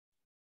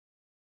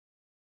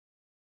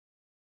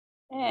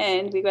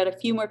And we've got a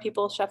few more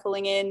people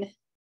shuffling in.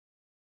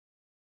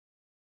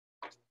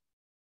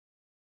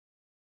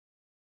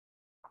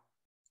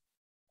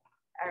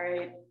 All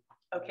right,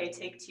 okay,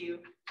 take two.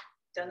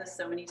 Done this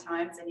so many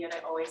times and yet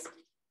I always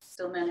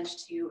still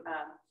manage to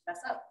mess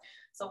up.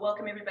 So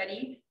welcome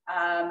everybody.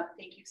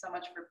 Thank you so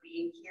much for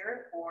being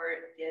here for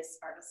this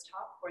artist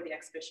talk for the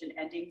exhibition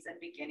Endings and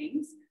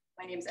Beginnings.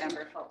 My name is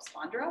Amber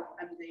Phelps-Fondra.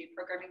 I'm the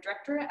programming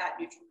director at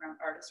Neutral Ground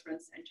Artist Run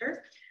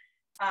Center.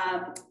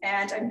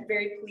 And I'm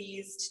very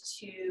pleased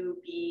to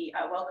be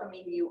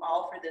welcoming you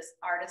all for this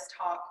artist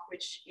talk,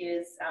 which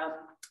is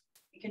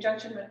in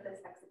conjunction with this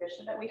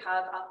exhibition that we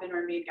have up in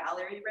our main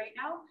gallery right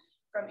now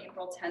from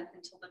April 10th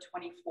until the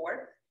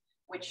 24th,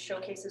 which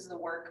showcases the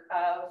work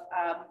of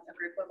a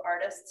group of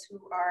artists who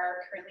are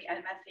currently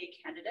MFA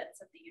candidates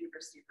at the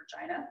University of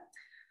Regina.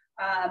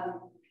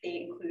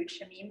 They include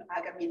Shamim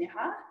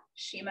Aghaaminiha,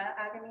 Shima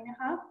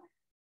Aghaaminiha,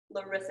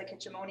 Larissa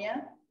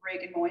Kitchemonia,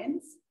 Raegan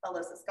Moynes,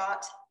 Larissa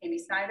Scott,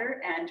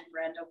 Snider and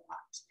Brenda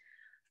Watt.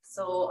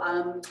 So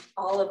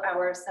all of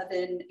our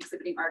 7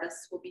 exhibiting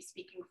artists will be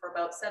speaking for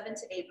about 7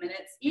 to 8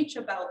 minutes each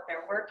about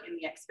their work in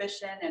the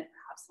exhibition and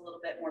perhaps a little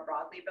bit more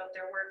broadly about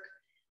their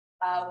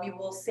work. We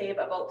will save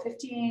about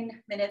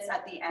 15 minutes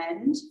at the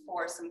end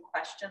for some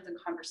questions and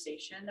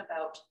conversation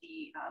about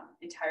the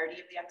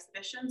entirety of the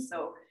exhibition.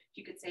 So if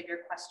you could save your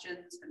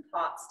questions and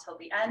thoughts till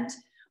the end,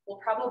 we'll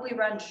probably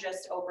run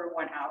just over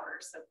 1 hour.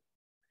 So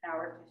an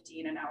hour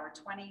 15, an hour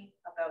 20,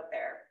 about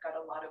there. Got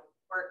a lot of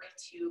work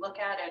to look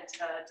at and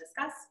to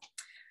discuss.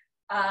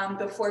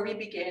 Before we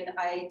begin,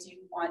 I do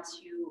want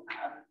to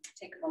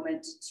take a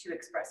moment to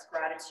express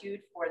gratitude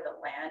for the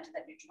land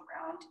that Neutral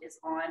Ground is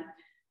on.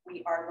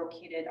 We are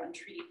located on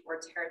Treaty 4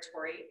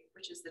 territory,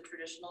 which is the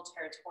traditional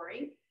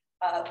territory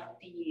of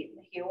the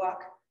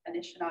Nahiwak,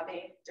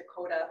 Anishinaabe,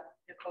 Dakota,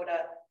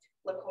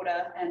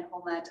 Lakota, and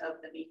homeland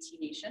of the Métis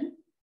Nation.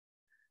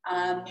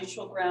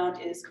 Neutral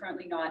Ground is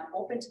currently not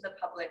open to the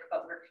public,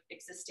 but we're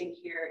existing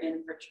here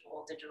in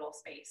virtual digital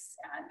space,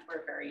 and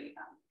we're very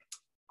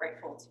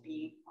grateful to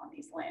be on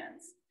these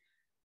lands.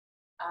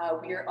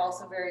 We are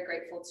also very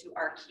grateful to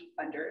our key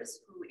funders,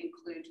 who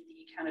include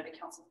the Canada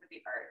Council for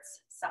the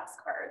Arts,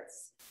 Sask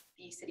Arts,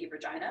 the City of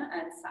Regina,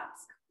 and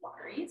Sask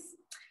Lotteries.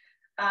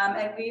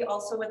 And we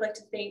also would like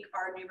to thank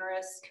our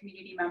numerous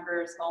community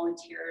members,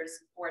 volunteers,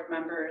 board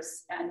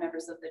members, and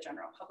members of the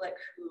general public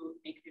who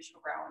make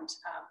Neutral Ground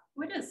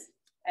who it is,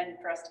 and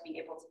for us to be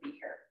able to be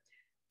here.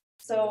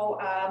 So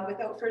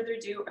without further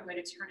ado, I'm going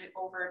to turn it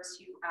over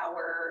to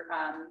our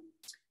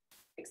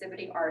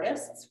exhibiting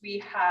artists.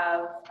 We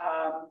have,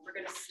 we're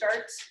going to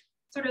start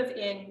sort of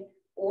in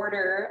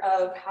order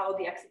of how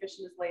the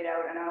exhibition is laid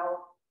out, and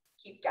I'll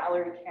keep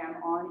gallery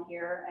cam on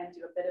here and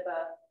do a bit of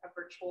a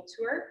virtual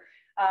tour.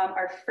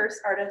 Our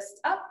first artist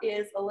up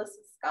is Larissa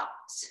Scott.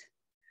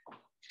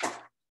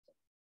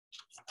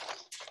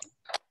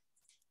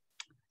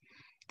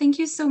 Thank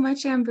you so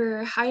much,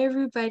 Amber. Hi,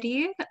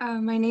 everybody.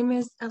 My name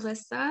is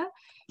Alyssa,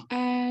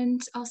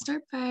 and I'll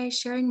start by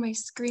sharing my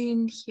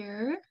screen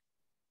here.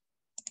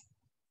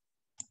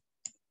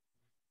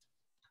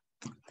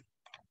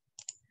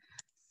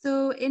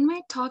 So in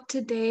my talk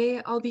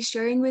today, I'll be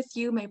sharing with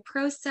you my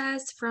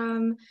process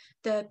from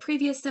the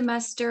previous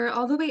semester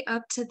all the way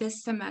up to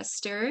this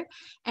semester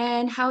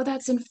and how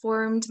that's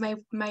informed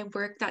my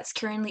work that's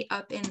currently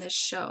up in the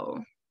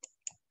show.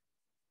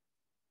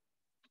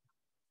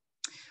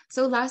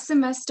 So last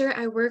semester,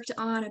 I worked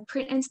on a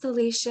print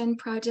installation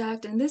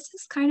project, and this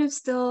is kind of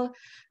still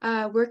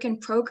work in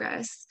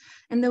progress.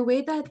 And the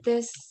way that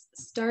this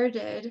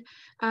started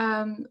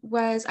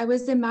was I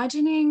was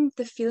imagining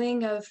the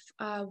feeling of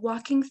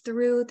walking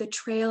through the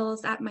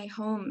trails at my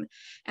home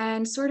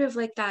and sort of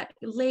like that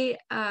late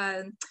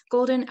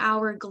golden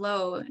hour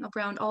glow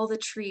around all the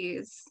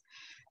trees.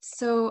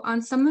 So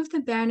on some of the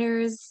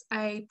banners,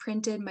 I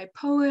printed my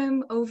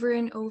poem over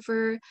and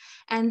over.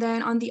 And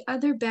then on the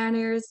other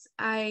banners,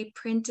 I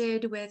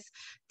printed with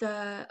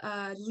the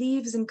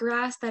leaves and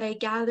grass that I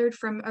gathered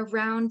from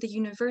around the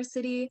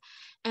university.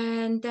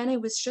 And then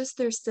it was just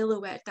their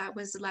silhouette that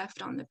was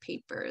left on the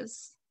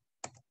papers.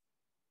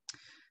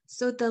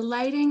 So the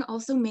lighting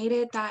also made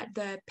it that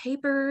the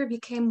paper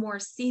became more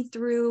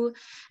see-through,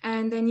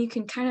 and then you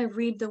can kind of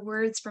read the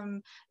words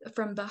from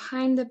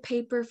behind the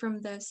paper,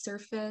 from the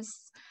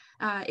surface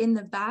in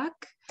the back.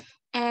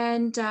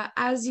 And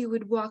as you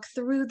would walk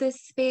through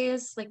this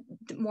space, like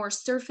more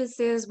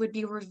surfaces would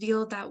be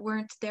revealed that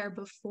weren't there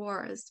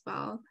before as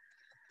well.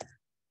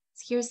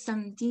 So here's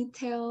some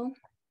detail.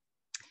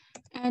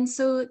 And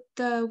so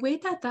the way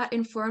that that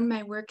informed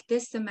my work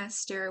this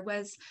semester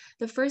was,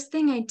 the first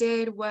thing I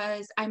did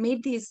was I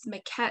made these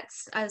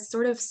maquettes as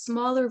sort of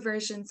smaller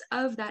versions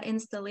of that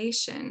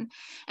installation.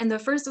 And the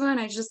first one,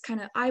 I just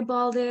kind of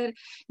eyeballed it.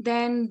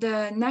 Then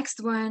the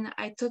next one,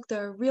 I took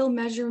the real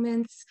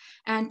measurements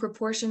and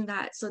proportioned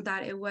that so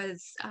that it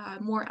was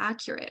more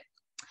accurate.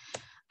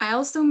 I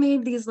also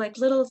made these like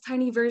little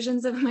tiny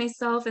versions of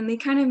myself, and they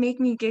kind of make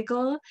me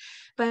giggle,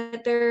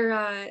 but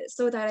they're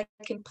so that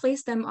I can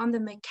place them on the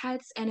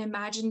maquettes and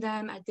imagine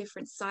them at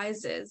different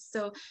sizes.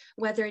 So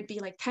whether it be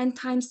like 10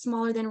 times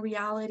smaller than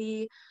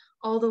reality,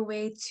 all the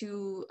way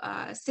to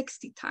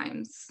 60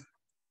 times.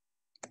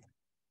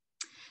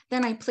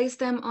 Then I placed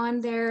them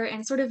on there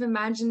and sort of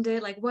imagined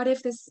it like, what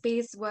if this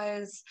space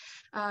was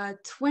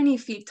 20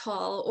 feet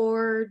tall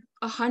or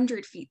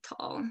 100 feet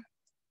tall?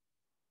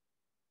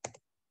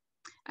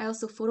 I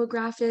also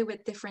photographed it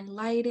with different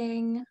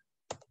lighting.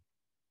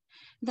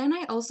 Then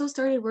I also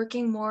started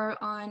working more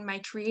on my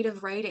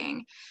creative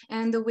writing.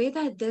 And the way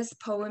that this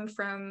poem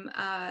from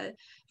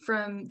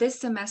this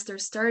semester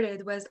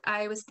started was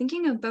I was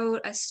thinking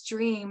about a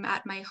stream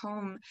at my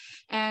home.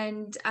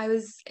 And I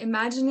was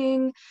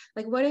imagining,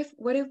 like, what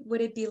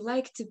would it be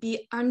like to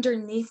be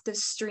underneath the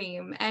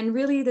stream? And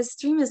really the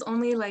stream is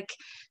only like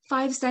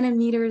 5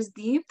 centimeters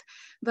deep,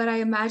 but I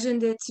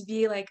imagined it to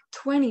be like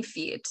 20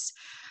 feet.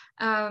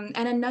 And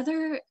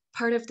another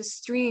part of the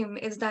stream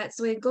is that,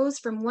 so it goes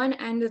from one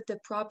end of the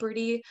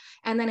property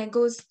and then it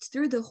goes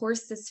through the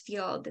horses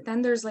field.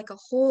 Then there's like a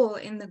hole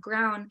in the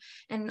ground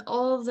and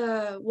all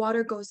the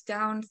water goes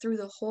down through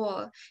the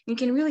hole. You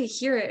can really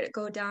hear it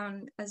go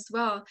down as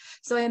well.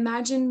 So I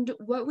imagined,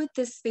 what would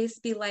this space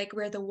be like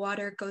where the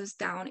water goes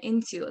down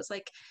into? It's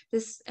like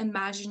this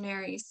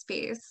imaginary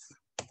space.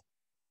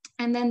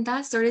 And then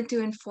that started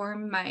to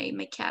inform my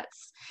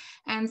maquettes.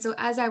 And so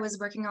as I was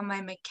working on my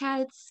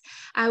maquettes,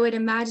 I would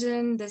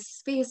imagine this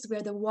space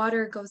where the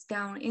water goes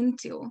down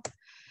into.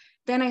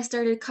 Then I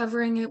started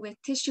covering it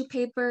with tissue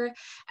paper.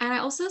 And I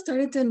also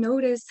started to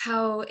notice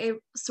how it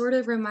sort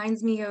of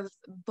reminds me of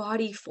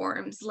body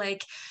forms,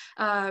 like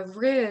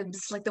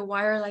ribs, like the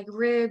wire-like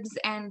ribs,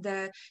 and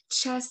the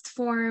chest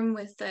form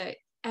with the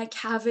a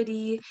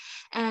cavity,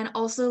 and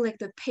also like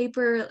the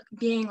paper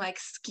being like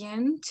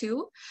skin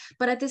too.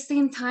 But at the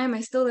same time,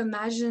 I still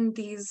imagine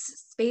these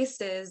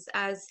spaces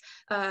as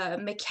a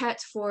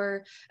maquette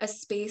for a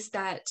space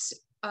that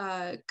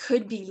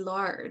could be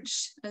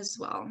large as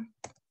well.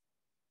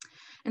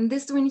 And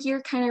this one here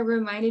kind of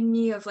reminded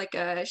me of like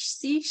a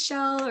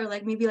seashell, or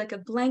like maybe like a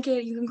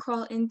blanket you can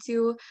crawl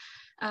into.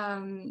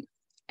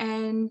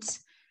 And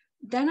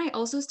then I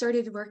also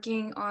started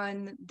working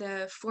on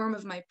the form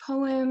of my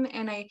poem,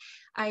 and I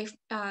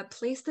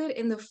placed it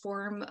in the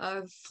form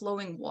of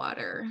flowing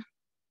water.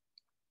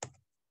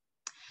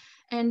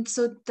 And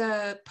so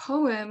the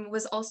poem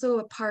was also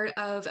a part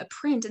of a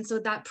print, and so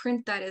that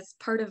print that is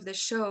part of the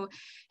show.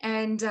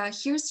 And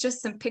here's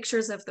just some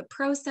pictures of the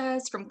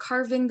process, from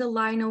carving the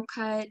lino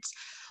cut,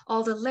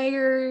 all the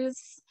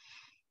layers.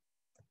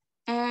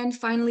 And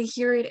finally,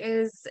 here it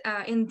is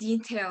in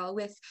detail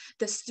with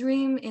the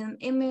stream in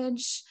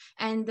image,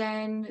 and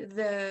then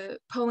the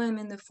poem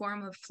in the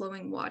form of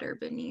flowing water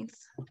beneath.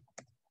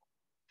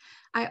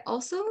 I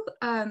also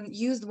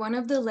used one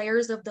of the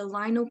layers of the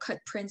lino cut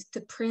print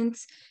to print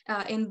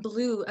in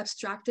blue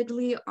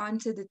abstractedly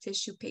onto the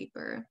tissue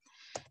paper.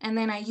 And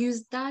then I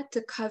used that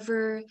to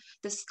cover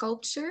the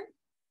sculpture.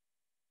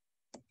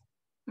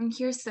 And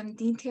here's some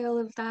detail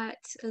of that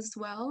as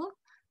well.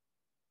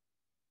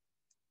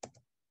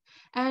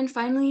 And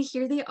finally,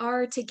 here they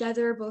are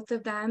together, both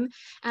of them.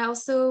 And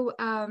also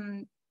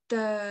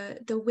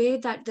the way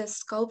that the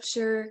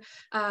sculpture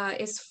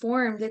is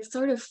formed, it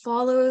sort of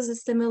follows a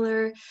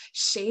similar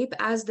shape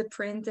as the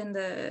print and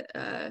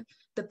the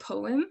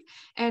poem.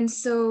 And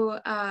so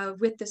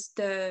with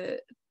the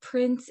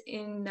print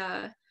in,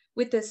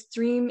 with the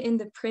stream in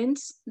the print,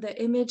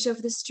 the image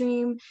of the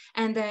stream,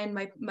 and then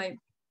my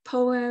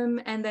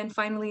poem, and then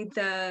finally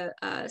the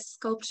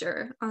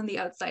sculpture on the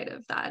outside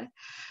of that.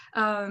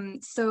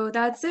 So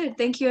that's it.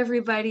 Thank you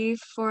everybody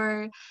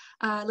for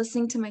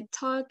listening to my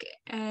talk,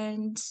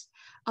 and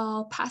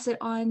I'll pass it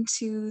on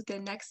to the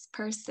next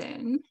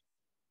person.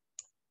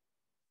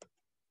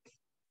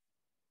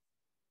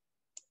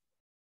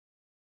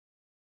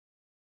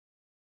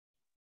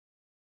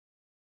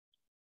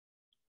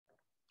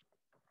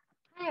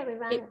 Hi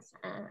everyone.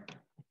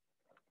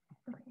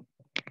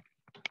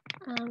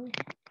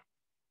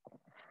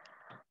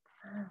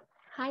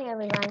 Hi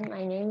everyone,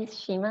 my name is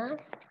Shima,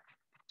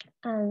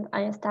 and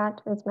I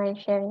start with my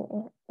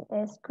sharing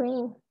the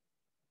screen.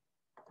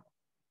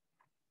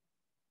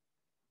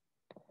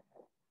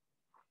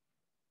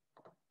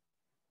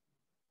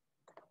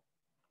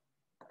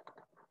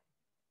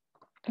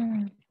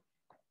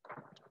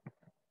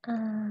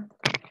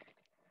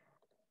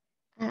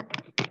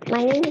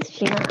 My name is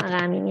Shima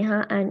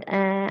Aghaaminiha, and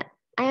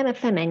I am a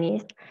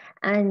feminist,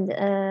 and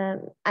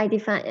I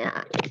define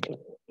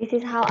this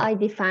is how I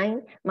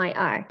define my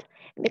art,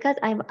 because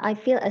I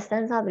feel a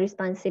sense of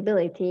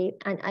responsibility,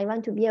 and I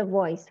want to be a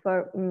voice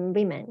for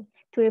women,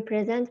 to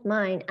represent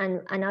mine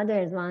and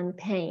another's one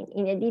pain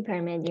in a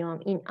deeper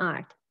medium in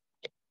art.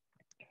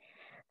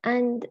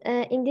 And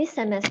in this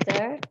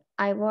semester,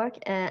 I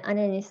worked on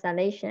an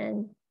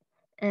installation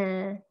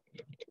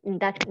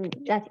that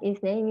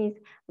its name is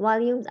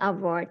Volumes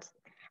of Words.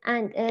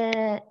 And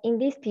in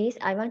this piece,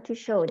 I want to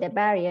show the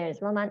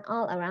barriers women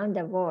all around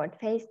the world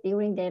face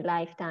during their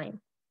lifetime.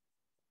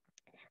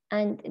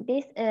 And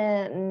this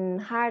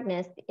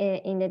hardness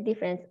in the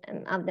difference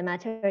of the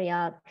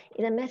material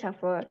is a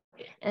metaphor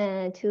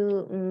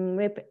to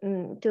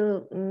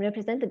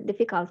represent the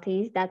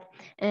difficulties that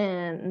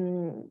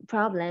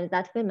problems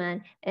that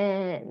women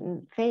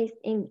face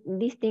in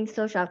distinct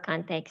social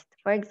contexts.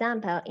 For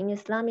example, in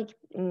Islamic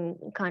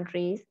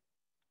countries,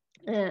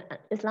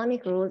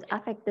 Islamic rules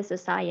affect the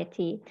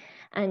society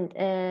and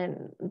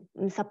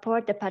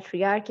support the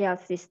patriarchal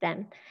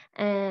system.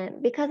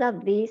 Because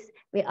of this,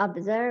 we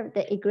observe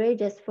the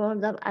egregious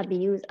forms of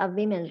abuse of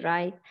women's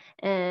rights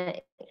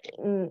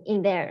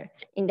in their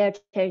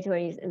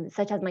territories,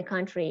 such as my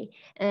country,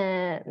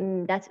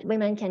 that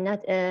women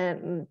cannot.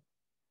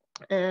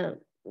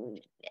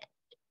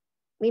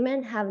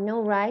 Women have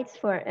no rights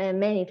for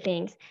many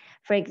things.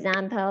 For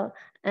example,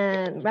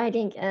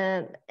 writing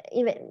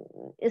even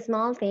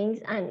small things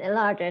and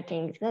larger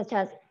things, such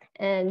as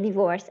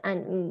divorce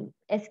and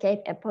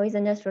escape a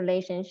poisonous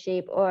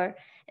relationship, or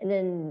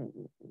then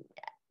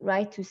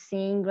right to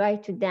sing,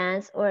 right to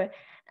dance, or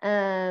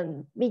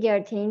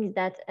bigger things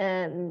that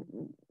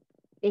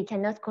they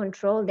cannot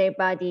control their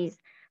bodies,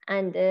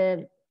 and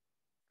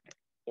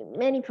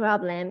many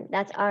problems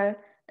that are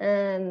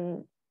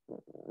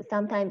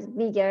sometimes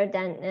bigger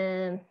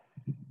than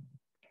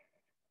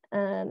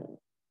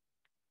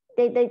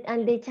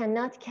they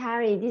cannot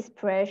carry this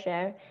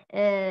pressure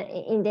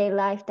in their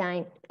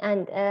lifetime,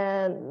 and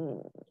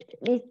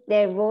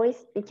their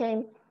voice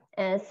became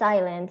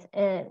silent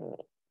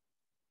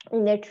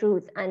in their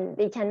truths, and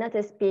they cannot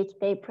speak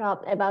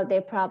about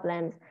their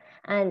problems,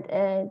 and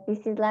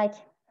this is like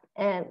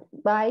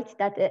bite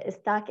that is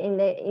stuck in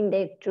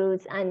their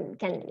truths and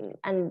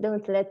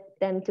don't let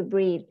them to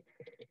breathe,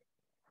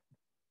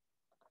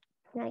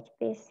 like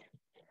this.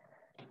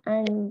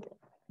 And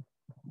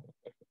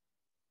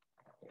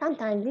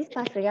sometimes this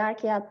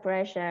patriarchal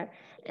pressure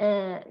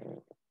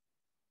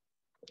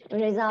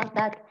results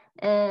that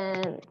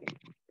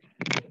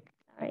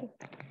sorry,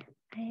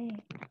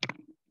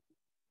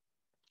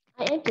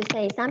 I have to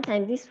say,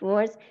 sometimes these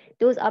words,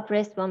 those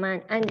oppressed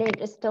women and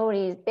their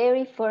stories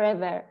bury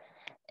forever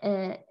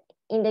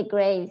in the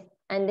graves,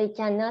 and they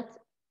cannot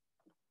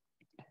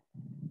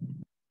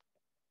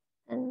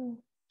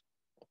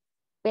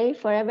bury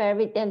forever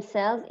with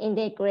themselves in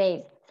their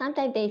graves.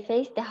 Sometimes they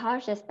face the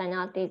harshest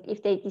penalties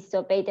if they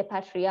disobey the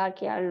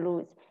patriarchal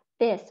rules.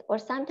 This, or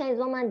sometimes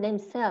women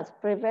themselves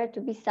prefer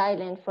to be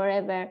silent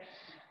forever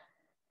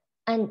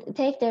and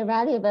take their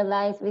valuable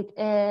lives with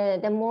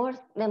the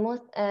most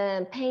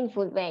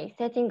painful way,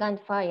 setting on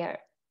fire.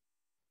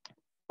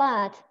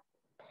 But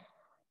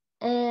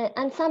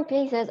and some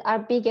places are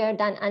bigger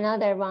than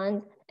another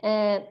ones.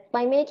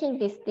 By making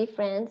this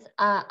difference,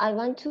 I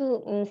want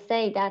to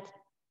say that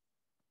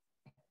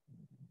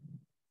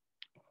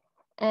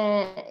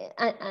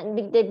and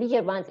the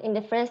bigger ones in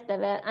the first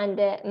level, and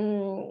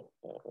the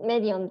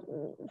medium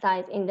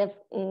size in the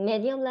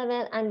medium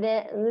level, and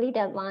the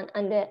little one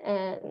on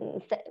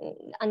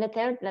the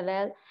third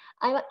level.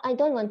 I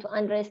don't want to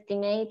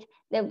underestimate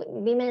the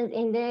women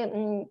in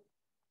the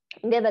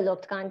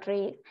developed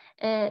countries,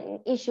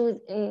 issues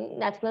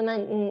that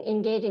women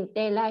engage in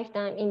their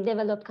lifetime in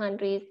developed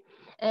countries,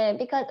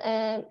 because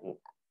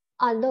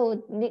although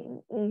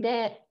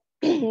the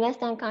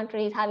Western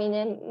countries having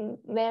a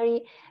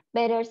very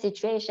better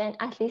situation,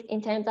 at least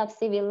in terms of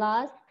civil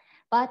laws,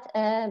 but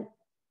there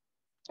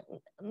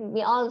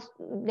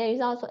is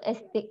also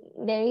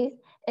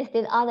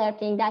still other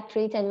things that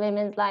threaten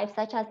women's lives,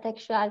 such as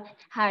sexual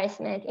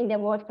harassment in the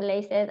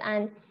workplaces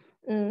and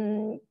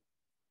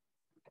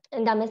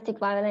domestic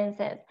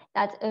violences.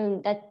 That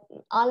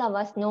all of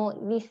us know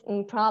this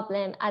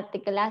problem at the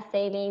glass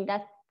ceiling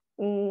that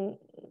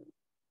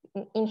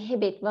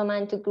inhibit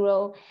women to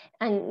grow,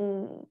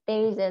 and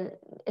there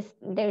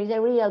is a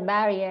real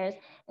barriers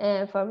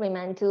for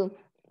women to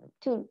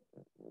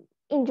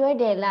enjoy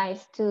their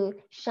lives, to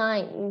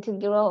shine, to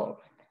grow.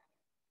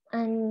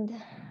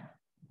 And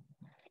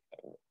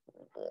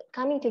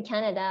coming to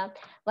Canada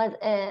was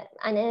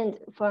an end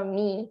for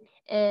me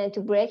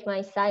to break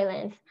my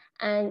silence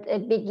and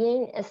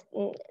begin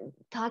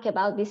talk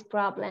about this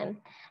problem.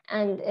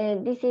 And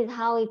this is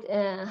how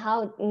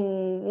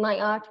my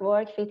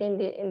artwork fit in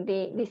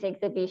this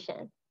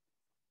exhibition.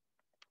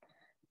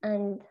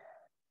 And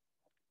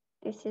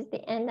this is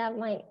the end of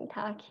my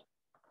talk,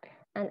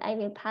 and I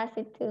will pass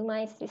it to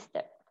my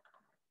sister.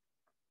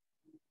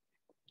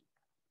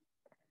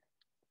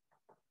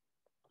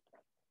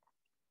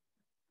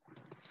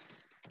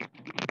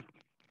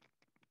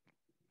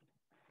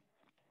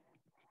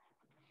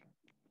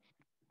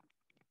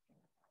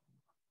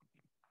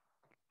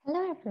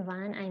 Hello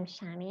everyone, I'm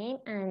Shamim,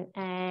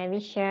 and we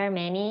share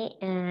many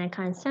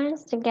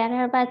concerns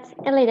together, but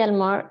a little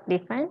more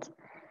different.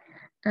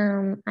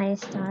 I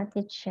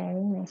started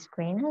sharing my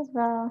screen as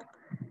well.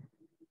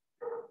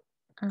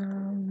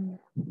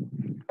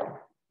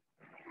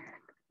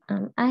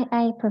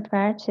 I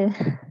prefer to.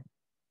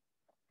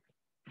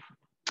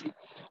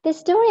 The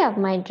story of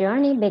my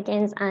journey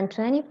begins on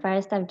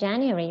 21st of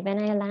January when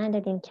I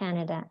landed in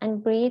Canada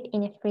and breathed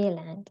in a free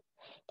land.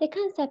 The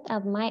concept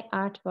of my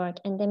artwork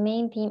and the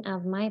main theme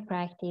of my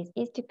practice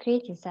is to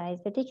criticize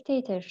the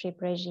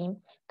dictatorship regime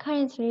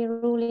currently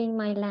ruling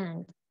my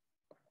land.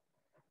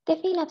 The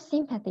feel of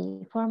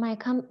sympathy for my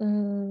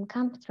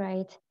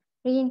compatriot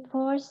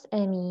reinforced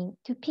me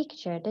to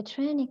picture the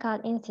tyrannical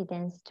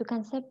incidents to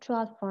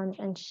conceptual forms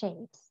and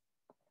shapes.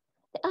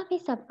 The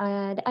office of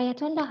the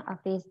Ayatollah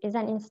office is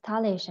an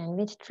installation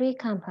with three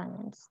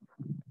components.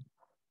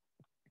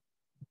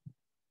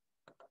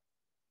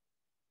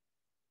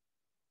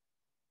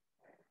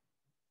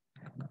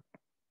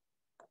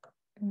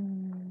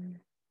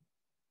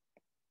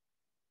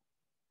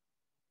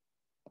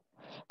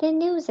 The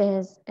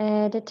nooses,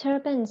 the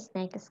turban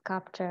snake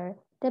sculpture,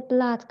 the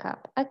blood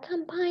cup, a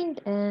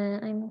combined.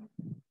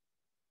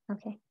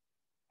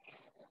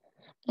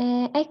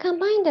 I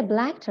combined the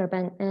black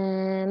turban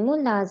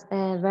mullahs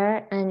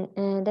wear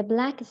and the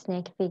black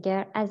snake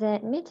figure as a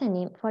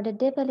metonym for the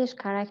devilish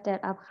character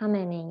of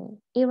Khamenei,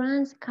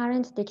 Iran's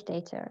current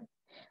dictator,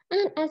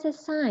 and as a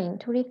sign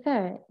to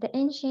refer the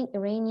ancient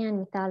Iranian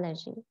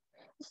mythology.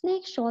 The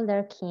snake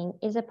shoulder king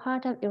is a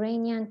part of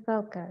Iranian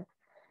folklore,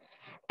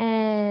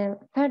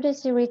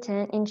 previously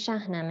written in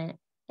Shahnameh.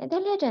 The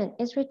legend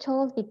is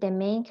retold with the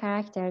main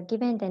character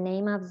given the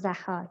name of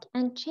Zahak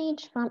and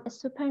changed from a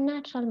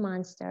supernatural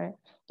monster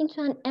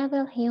into an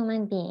evil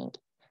human being.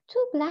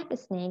 Two black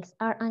snakes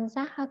are on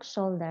Zahak's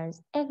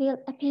shoulders. Evil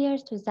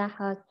appears to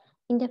Zahak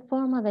in the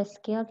form of a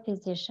skilled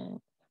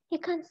physician. He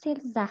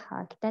conceals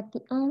Zahak that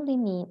the only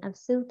means of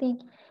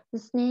soothing the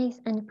snakes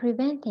and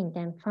preventing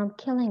them from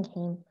killing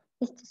him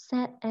is to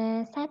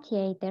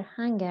satiate their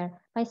hunger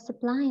by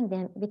supplying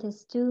them with a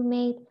stew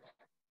made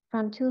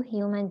from two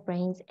human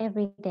brains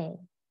every day.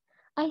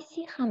 I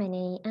see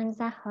Khamenei and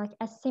Zahak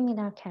as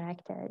similar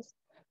characters.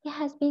 He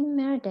has been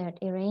murdered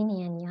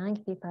Iranian young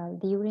people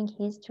during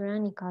his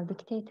tyrannical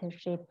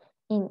dictatorship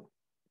in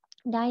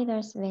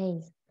diverse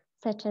ways,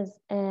 such as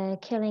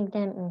killing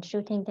them and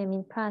shooting them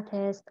in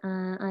protest,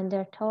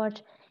 under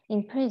torch,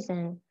 in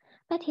prison.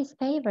 But his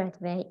favorite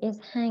way is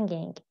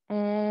hanging,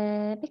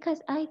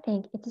 because I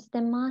think it is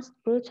the most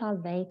brutal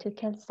way to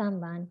kill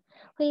someone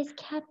who is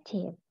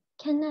captive,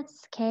 cannot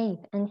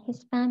escape, and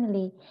his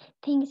family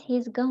thinks he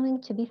is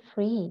going to be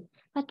free,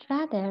 but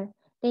rather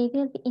they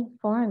will be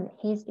informed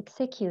he is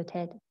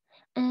executed.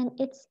 And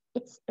it's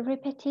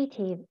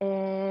repetitive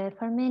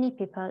for many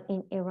people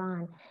in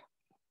Iran.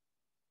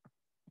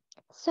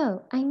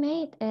 So I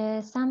made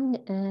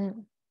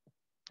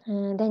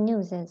the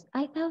nooses.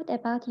 I thought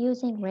about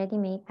using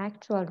ready-made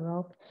actual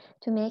rope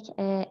to make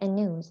a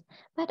noose,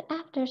 but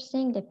after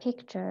seeing the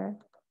picture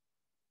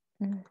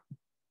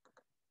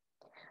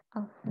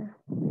of,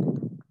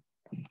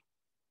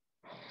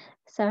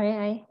 sorry,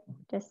 I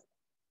just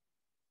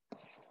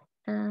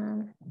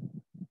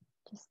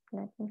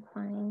let me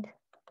find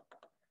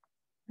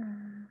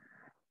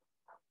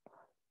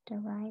the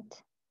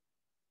right.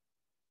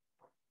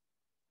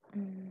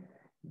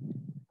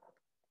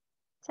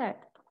 So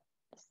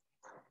just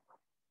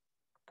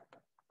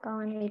go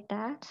on with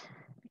that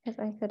because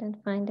I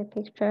couldn't find the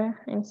picture.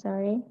 I'm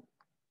sorry.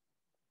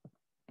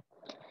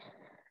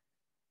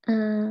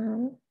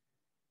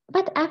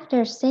 But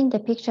after seeing the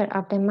picture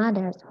of the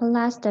mothers who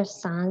lost their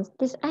sons,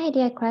 this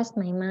idea crossed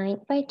my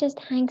mind. Why just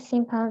hang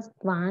simple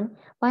one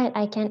while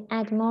I can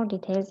add more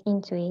details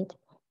into it?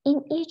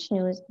 In each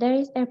noose, there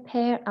is a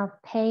pair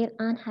of pale,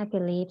 unhappy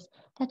lips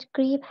that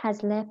grief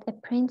has left a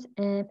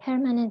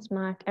permanent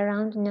mark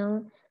around,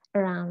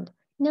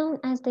 known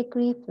as the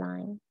grief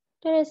line.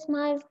 There are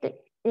smiles,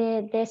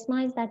 the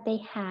smiles that they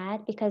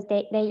had because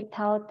they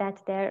thought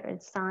that their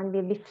son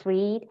will be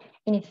freed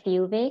in a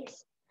few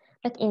weeks.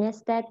 But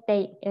instead,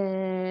 they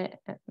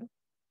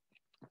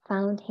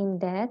found him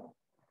dead.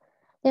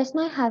 Their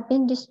smile have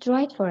been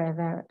destroyed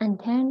forever and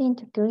turned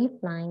into grief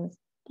lines.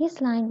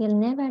 This line will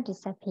never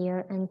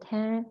disappear and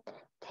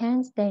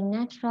turns their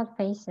natural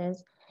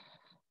faces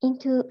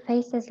into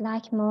faces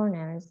like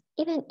mourners.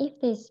 Even if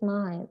they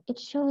smile, it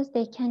shows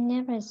they can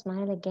never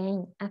smile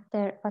again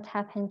after what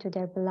happened to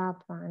their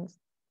beloved ones.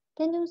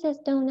 The nooses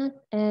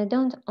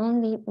don't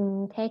only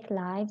take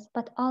lives,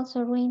 but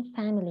also ruin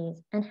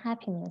families and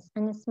happiness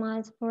and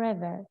smiles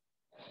forever.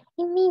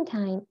 In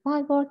meantime,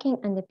 while working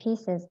on the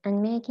pieces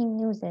and making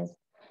nooses,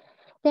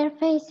 their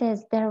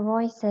faces, their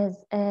voices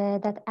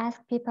that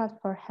ask people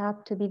for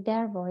help to be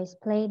their voice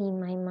played in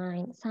my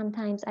mind.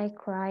 Sometimes I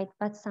cried,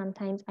 but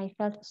sometimes I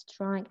felt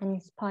strong and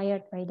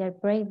inspired by their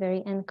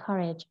bravery and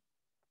courage.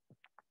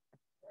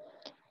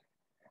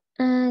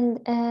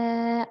 And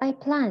I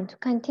plan to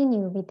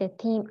continue with the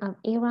theme of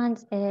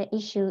Iran's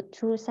issue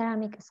through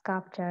ceramic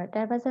sculpture.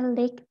 There was a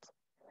leaked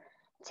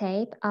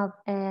tape of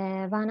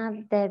one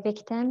of the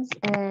victims,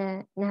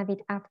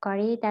 Navid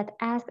Afkari, that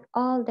asked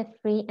all the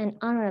free and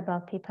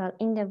honorable people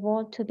in the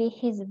world to be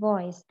his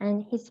voice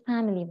and his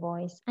family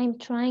voice. I'm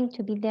trying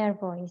to be their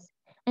voice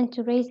and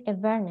to raise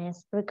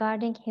awareness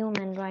regarding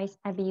human rights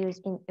abuse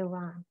in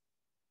Iran.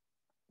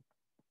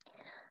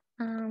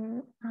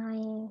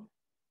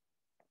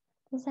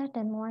 These are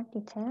the more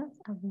details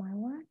of my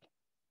work.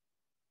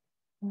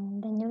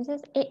 The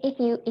experiences.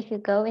 If you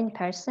go in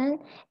person,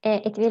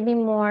 it will be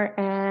more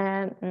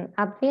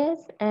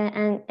obvious,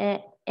 and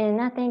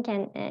nothing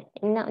can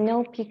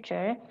no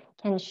picture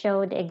can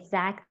show the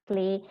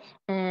exactly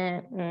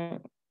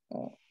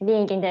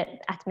being in the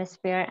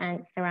atmosphere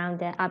and around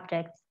the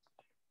objects.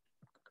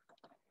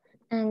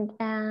 And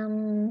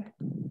I'm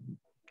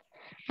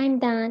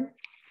done.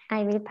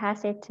 I will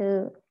pass it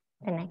to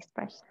the next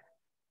person.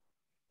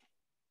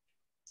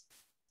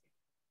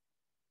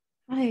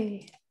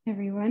 Hi,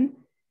 everyone.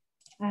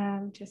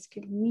 Just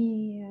give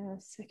me a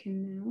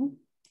second now.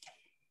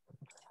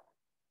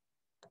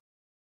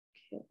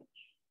 Okay.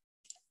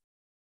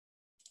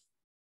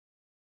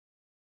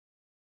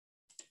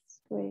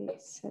 Display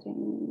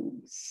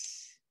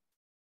settings.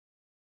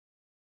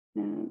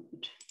 And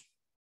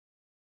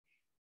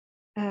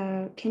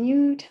can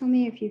you tell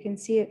me if you can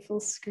see it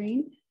full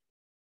screen?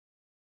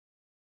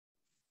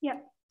 Yeah.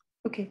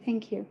 Okay,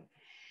 thank you.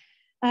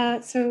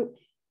 So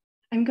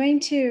I'm going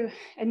to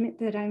admit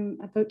that I'm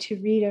about to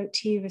read out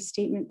to you a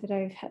statement that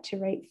I've had to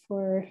write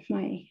for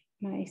my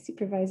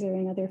supervisor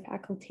and other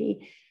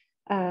faculty.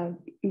 I'm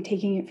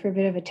taking it for a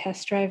bit of a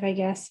test drive, I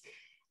guess.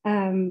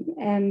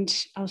 And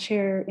I'll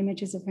share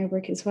images of my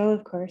work as well,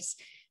 of course.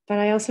 But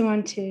I also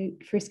want to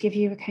first give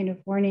you a kind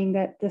of warning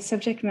that the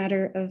subject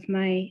matter of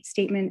my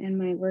statement and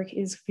my work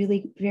is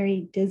really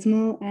very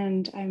dismal,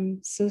 and I'm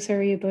so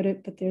sorry about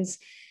it, but there's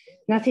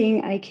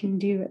nothing I can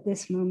do at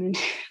this moment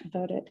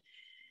about it.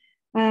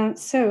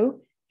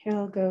 So here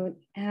I'll go.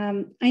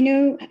 I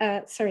know,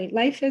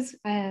 life as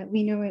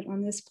we know it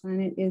on this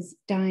planet is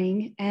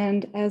dying.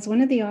 And as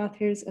one of the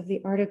authors of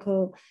the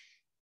article,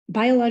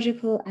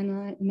 Biological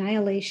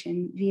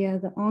Annihilation via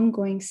the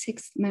Ongoing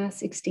Sixth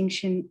Mass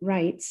Extinction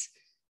writes,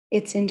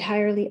 it's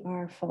entirely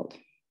our fault.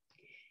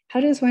 How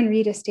does one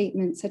read a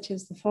statement such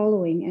as the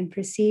following and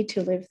proceed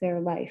to live their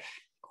life?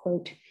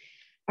 Quote,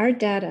 our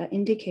data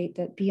indicate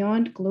that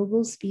beyond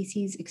global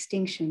species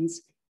extinctions,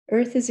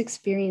 Earth is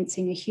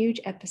experiencing a huge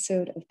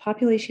episode of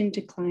population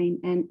decline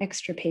and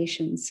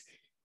extirpations,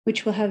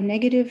 which will have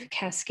negative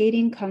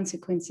cascading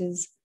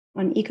consequences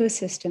on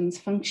ecosystems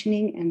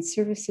functioning and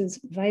services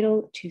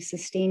vital to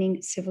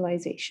sustaining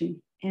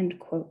civilization, end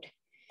quote.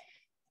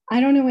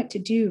 I don't know what to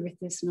do with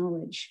this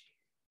knowledge.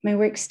 My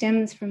work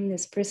stems from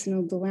this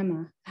personal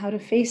dilemma, how to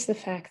face the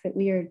fact that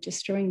we are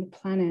destroying the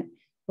planet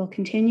while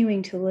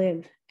continuing to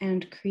live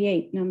and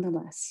create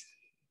nonetheless.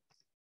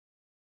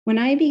 When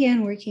I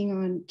began working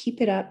on Keep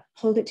It Up,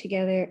 Hold It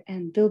Together,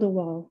 and Build a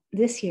Wall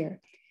this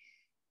year,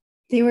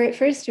 they were at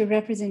first a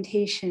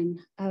representation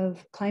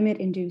of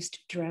climate-induced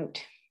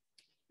drought.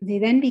 They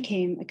then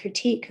became a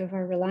critique of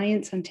our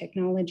reliance on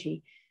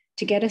technology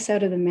to get us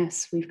out of the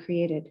mess we've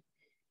created.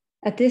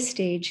 At this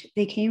stage,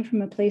 they came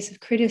from a place of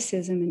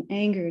criticism and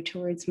anger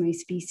towards my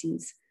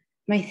species.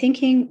 My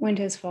thinking went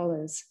as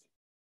follows.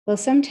 While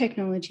some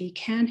technology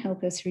can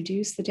help us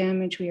reduce the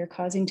damage we are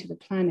causing to the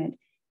planet,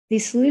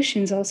 these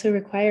solutions also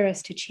require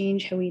us to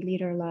change how we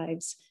lead our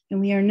lives,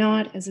 and we are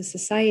not, as a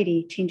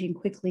society, changing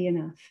quickly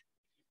enough.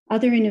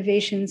 Other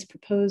innovations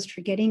proposed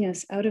for getting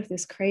us out of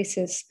this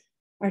crisis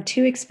are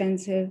too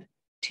expensive,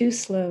 too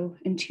slow,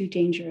 and too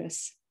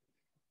dangerous.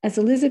 As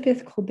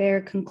Elizabeth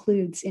Kolbert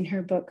concludes in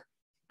her book,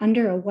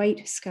 Under a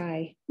White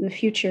Sky, The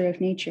Future of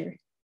Nature,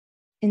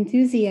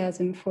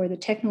 enthusiasm for the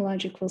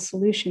technological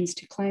solutions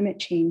to climate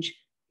change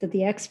that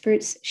the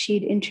experts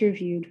she'd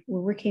interviewed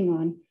were working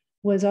on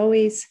was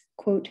always,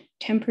 quote,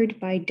 tempered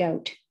by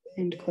doubt,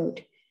 end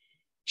quote.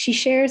 She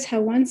shares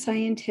how one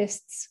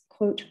scientist's,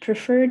 quote,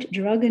 preferred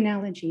drug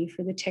analogy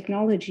for the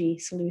technology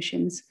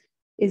solutions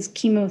is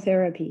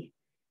chemotherapy.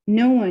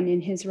 No one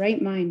in his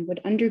right mind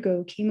would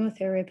undergo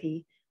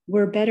chemotherapy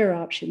were better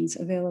options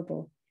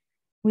available.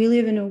 We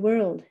live in a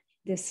world,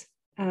 this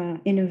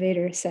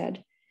innovator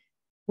said,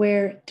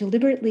 where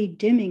deliberately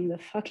dimming the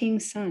fucking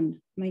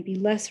sun might be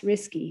less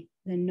risky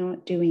than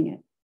not doing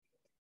it,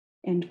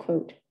 end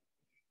quote.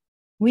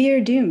 We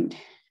are doomed,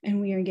 and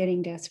we are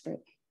getting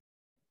desperate.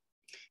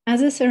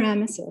 As a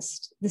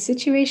ceramicist, the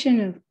situation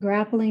of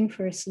grappling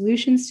for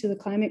solutions to the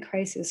climate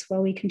crisis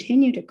while we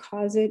continue to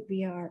cause it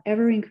via our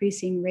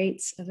ever-increasing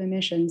rates of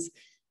emissions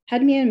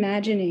had me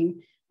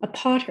imagining a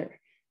potter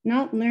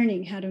not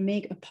learning how to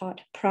make a pot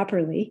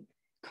properly,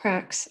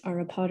 cracks are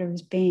a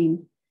potter's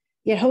bane,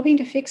 yet hoping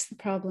to fix the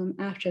problem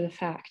after the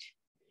fact.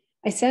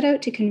 I set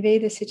out to convey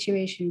the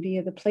situation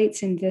via the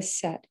plates in this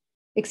set,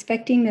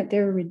 expecting that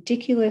their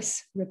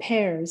ridiculous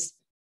repairs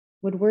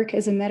would work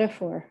as a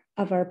metaphor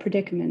of our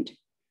predicament.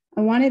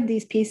 I wanted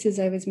these pieces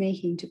I was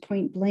making to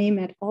point blame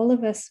at all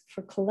of us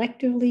for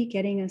collectively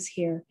getting us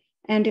here,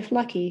 and if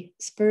lucky,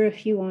 spur a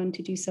few on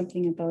to do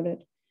something about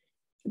it.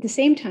 At the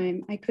same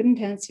time, I couldn't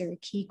answer a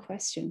key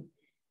question.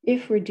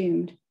 If we're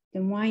doomed,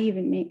 then why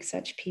even make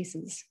such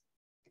pieces?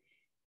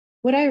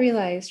 What I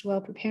realized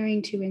while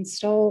preparing to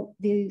install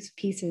these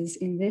pieces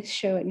in this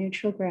show at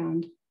Neutral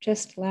Ground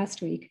just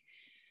last week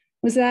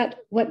was that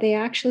what they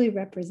actually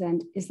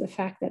represent is the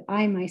fact that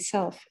I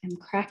myself am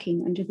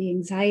cracking under the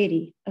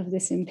anxiety of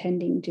this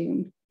impending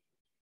doom.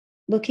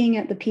 Looking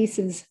at the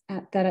pieces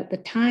that at the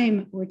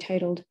time were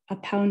titled A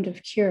Pound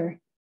of Cure,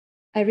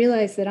 I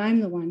realize that I'm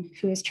the one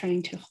who is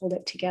trying to hold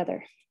it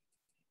together.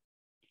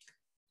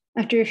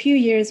 After a few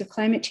years of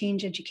climate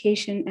change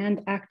education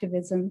and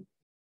activism,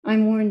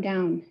 I'm worn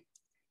down.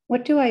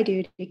 What do I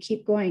do to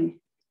keep going,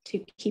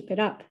 to keep it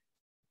up?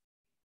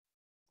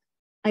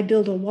 I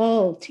build a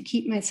wall to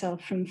keep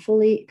myself from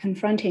fully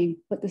confronting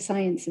what the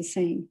science is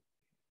saying.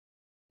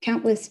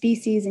 Countless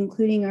species,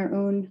 including our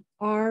own,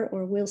 are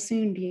or will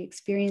soon be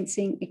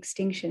experiencing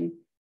extinction.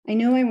 I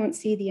know I won't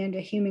see the end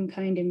of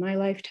humankind in my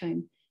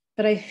lifetime,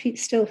 but I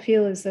still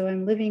feel as though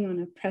I'm living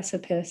on a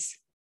precipice,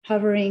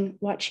 hovering,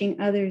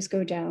 watching others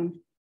go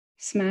down,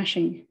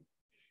 smashing.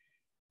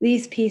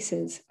 These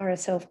pieces are a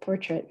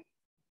self-portrait.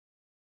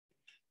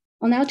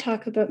 I'll now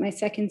talk about my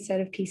second set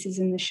of pieces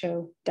in the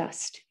show,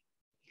 Dust.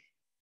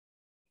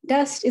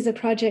 Dust is a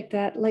project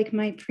that, like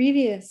my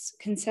previous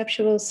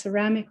conceptual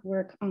ceramic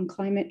work on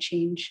climate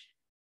change,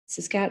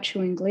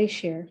 Saskatchewan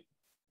Glacier,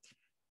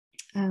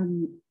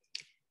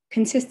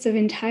 consists of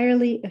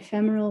entirely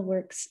ephemeral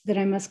works that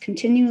I must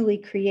continually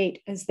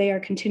create as they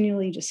are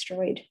continually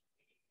destroyed.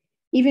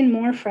 Even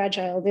more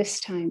fragile this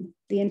time,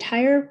 the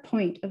entire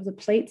point of the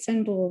plates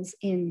and bowls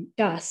in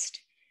Dust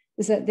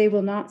is that they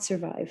will not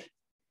survive.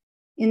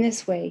 In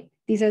this way,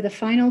 these are the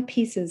final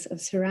pieces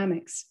of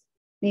ceramics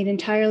made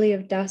entirely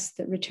of dust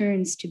that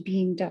returns to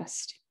being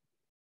dust.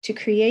 To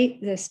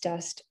create this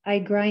dust, I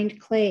grind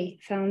clay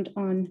found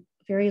on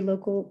very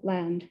local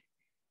land.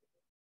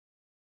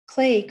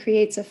 Clay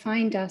creates a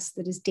fine dust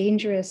that is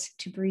dangerous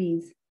to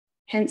breathe.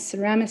 Hence,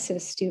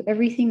 ceramicists do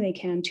everything they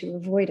can to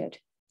avoid it.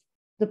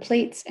 The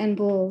plates and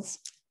bowls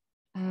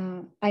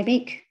I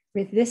make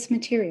with this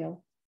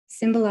material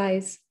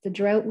symbolize the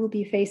drought we'll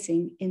be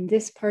facing in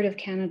this part of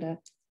Canada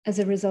as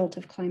a result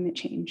of climate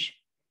change.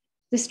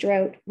 This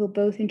drought will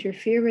both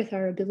interfere with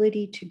our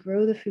ability to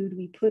grow the food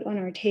we put on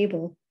our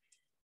table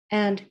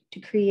and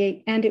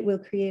it will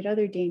create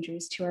other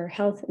dangers to our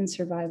health and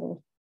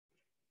survival.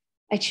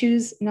 I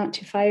choose not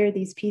to fire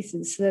these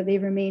pieces so that they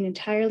remain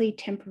entirely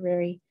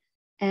temporary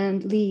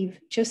and leave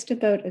just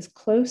about as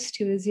close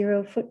to a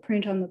zero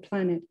footprint on the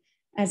planet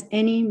as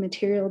any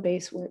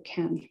material-based work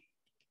can.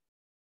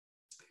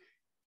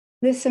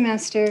 This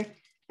semester,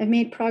 I've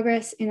made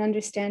progress in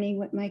understanding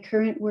what my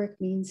current work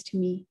means to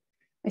me.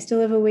 I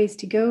still have a ways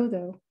to go,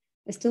 though.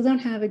 I still don't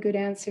have a good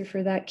answer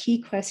for that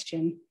key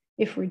question.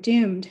 If we're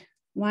doomed,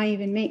 why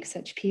even make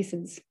such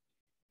pieces?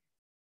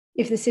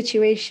 If the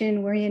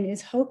situation we're in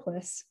is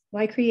hopeless,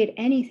 why create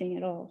anything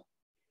at all?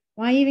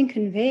 Why even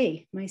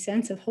convey my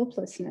sense of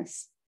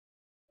hopelessness?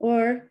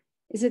 Or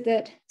is it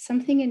that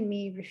something in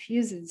me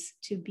refuses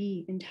to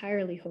be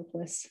entirely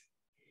hopeless?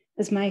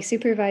 As my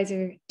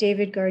supervisor,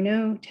 David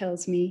Garneau,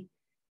 tells me,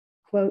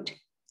 quote,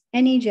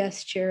 any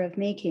gesture of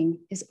making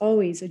is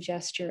always a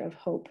gesture of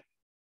hope,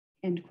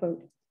 end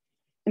quote.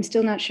 I'm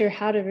still not sure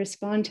how to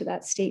respond to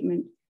that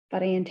statement,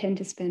 but I intend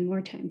to spend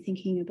more time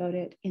thinking about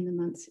it in the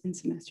months and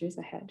semesters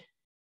ahead.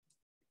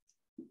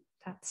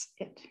 That's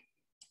it.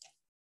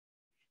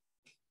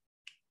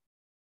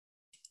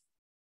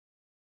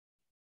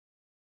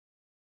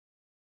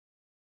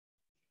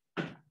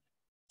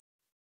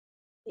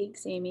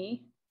 Thanks,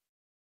 Amy.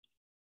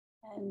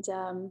 And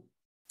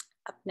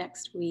up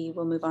next, we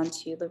will move on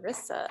to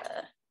Larissa.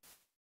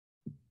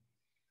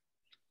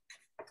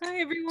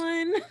 Hi,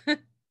 everyone.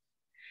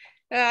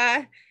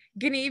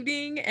 Good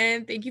evening,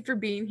 and thank you for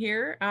being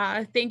here.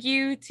 Thank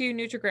you to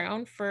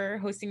NutriGround for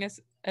hosting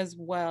us as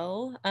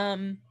well.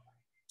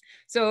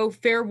 So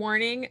fair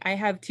warning, I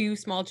have 2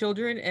 small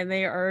children, and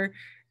they are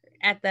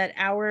at that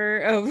hour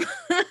of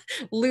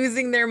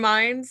losing their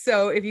minds.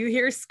 So if you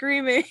hear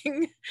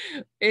screaming,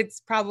 it's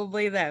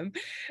probably them.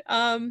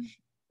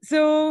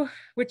 So,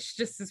 which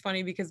just is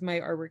funny because my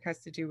artwork has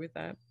to do with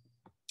that.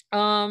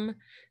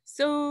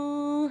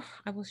 So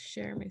I will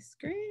share my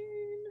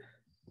screen.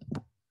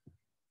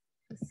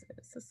 This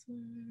is this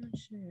one,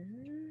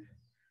 share,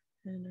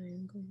 and I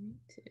am going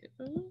to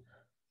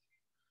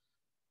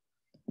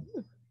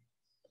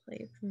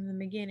play from the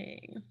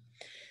beginning.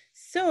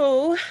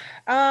 So,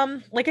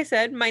 like I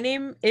said, my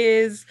name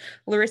is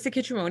Larissa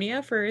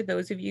Kitchemonia. For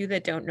those of you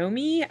that don't know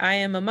me, I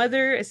am a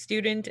mother, a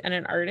student, and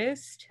an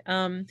artist.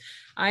 I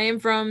am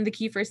from the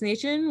Key First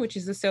Nation, which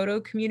is the Soto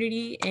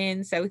community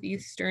in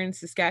southeastern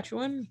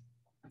Saskatchewan.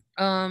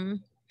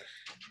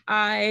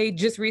 I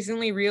just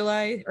recently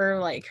realized, or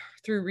like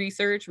through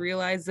research,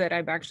 realized that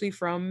I'm actually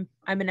I'm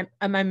a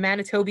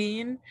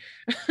Manitobian.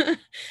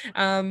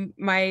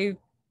 My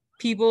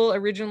people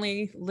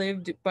originally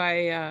lived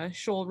by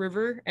Shoal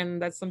River,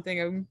 and that's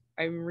something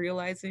I'm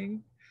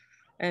realizing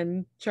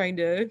and trying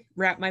to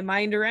wrap my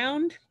mind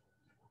around.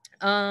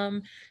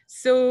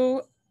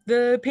 So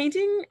the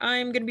painting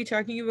I'm going to be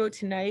talking about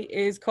tonight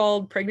is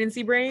called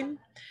Pregnancy Brain.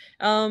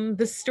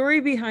 The story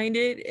behind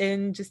it,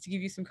 and just to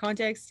give you some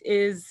context,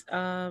 is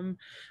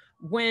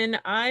when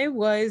I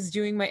was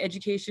doing my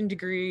education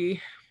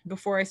degree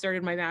before I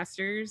started my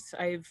master's,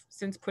 I've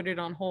since put it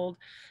on hold.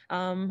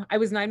 I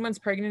was 9 months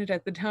pregnant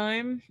at the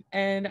time,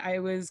 and I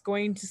was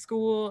going to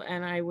school,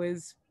 and I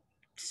was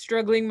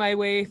struggling my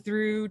way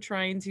through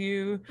trying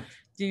to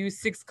do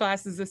 6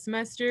 classes a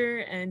semester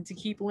and to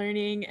keep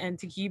learning and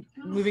to keep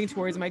moving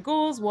towards my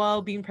goals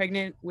while being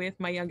pregnant with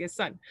my youngest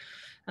son.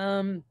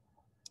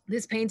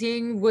 This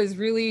painting was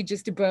really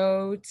just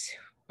about,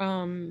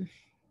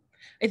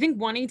 I think,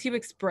 wanting to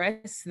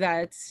express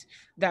that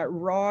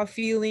raw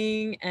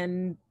feeling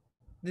and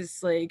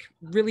this like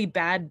really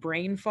bad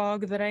brain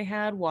fog that I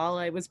had while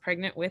I was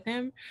pregnant with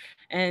him.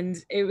 And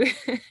it was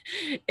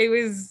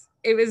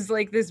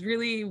like this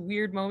really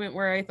weird moment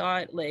where I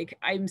thought, like,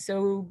 I'm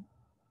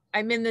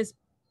in this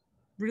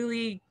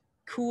really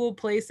cool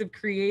place of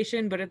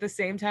creation, but at the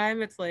same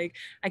time it's like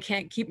I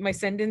can't keep my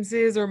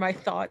sentences or my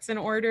thoughts in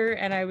order,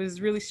 and I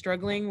was really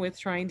struggling with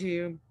trying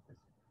to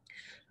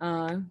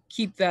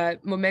keep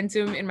that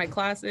momentum in my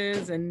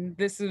classes, and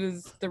this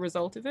was the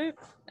result of it.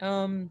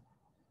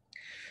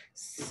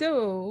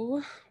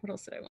 So what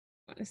else did I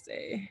want to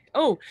say?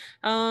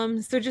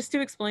 So just to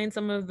explain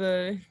some of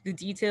the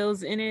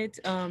details in it,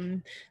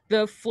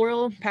 the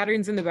floral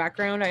patterns in the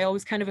background, I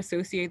always kind of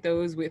associate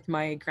those with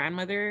my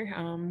grandmother.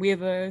 We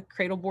have a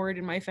cradle board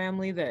in my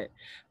family that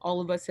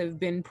all of us have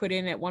been put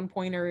in at one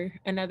point or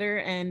another,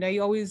 and I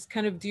always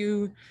kind of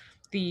do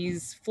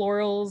these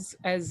florals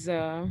as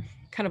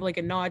kind of like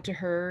a nod to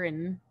her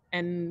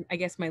and I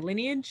guess my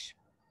lineage.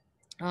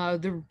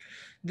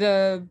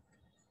 The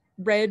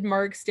red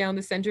marks down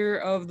the center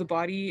of the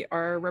body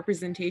are a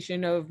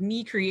representation of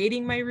me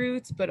creating my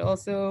roots, but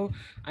also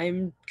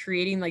I'm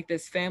creating like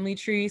this family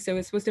tree. So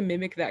it's supposed to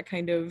mimic that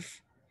kind of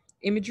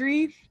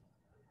imagery.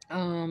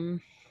 And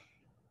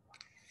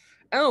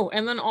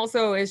then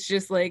also it's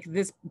just like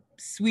this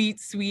sweet,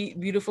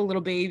 beautiful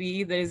little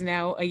baby that is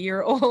now a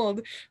year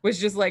old was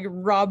just like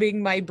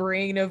robbing my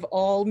brain of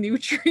all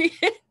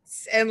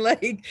nutrients and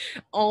like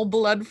all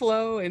blood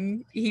flow,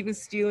 and he was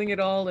stealing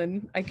it all,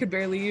 and I could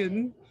barely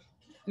even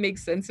make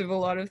sense of a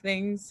lot of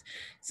things.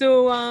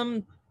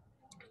 So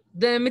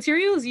the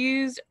materials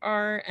used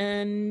are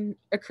an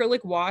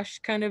acrylic wash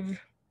kind of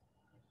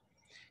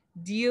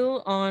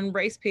deal on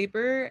rice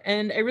paper,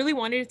 and I really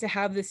wanted it to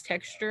have this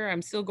texture.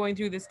 I'm still going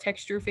through this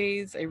texture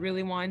phase. I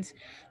really want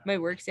my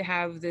work to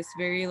have this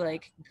very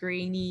like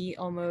grainy,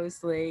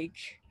 almost like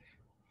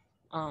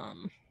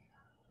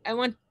I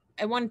want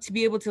to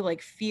be able to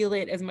like feel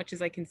it as much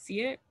as I can see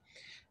it.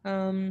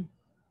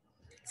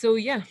 So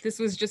yeah, this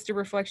was just a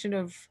reflection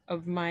of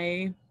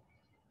my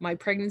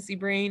pregnancy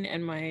brain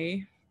and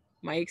my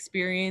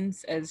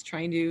experience as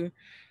trying to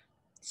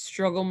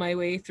struggle my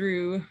way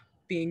through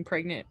being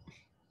pregnant.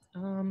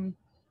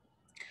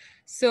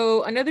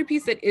 So another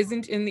piece that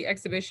isn't in the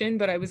exhibition,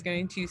 but I was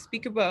going to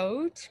speak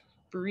about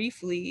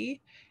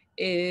briefly,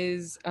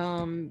 is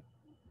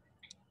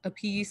a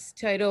piece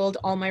titled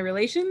All My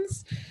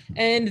Relations.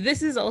 And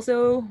this is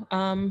also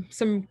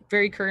some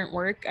very current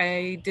work.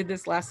 I did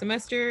this last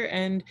semester,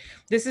 and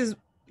this is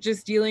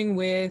just dealing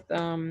with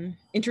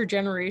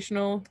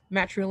intergenerational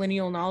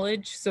matrilineal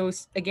knowledge. So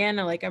again,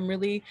 like I'm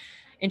really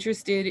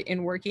interested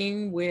in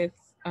working with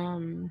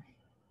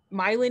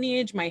my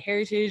lineage, my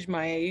heritage,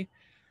 my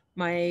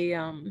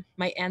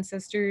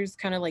ancestors,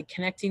 kind of like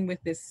connecting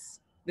with this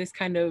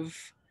kind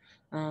of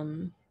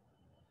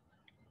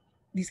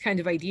these kind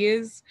of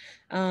ideas.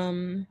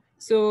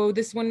 So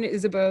this one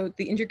is about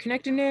the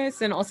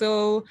interconnectedness and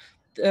also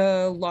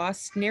the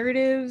lost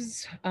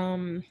narratives.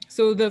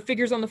 So the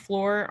figures on the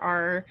floor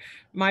are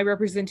my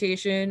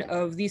representation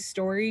of these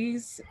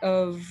stories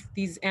of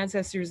these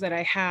ancestors that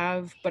I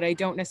have, but I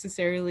don't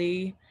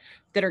necessarily,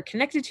 that are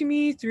connected to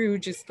me through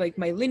just like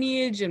my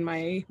lineage and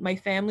my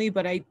family,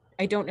 but I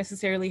don't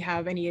necessarily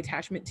have any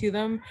attachment to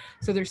them.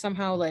 So they're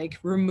somehow like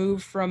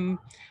removed from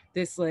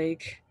this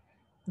like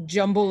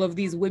jumble of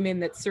these women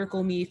that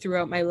circle me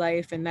throughout my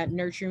life and that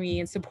nurture me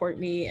and support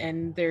me,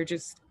 and they're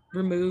just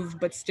removed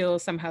but still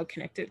somehow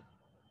connected.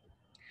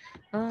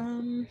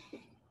 Yeah,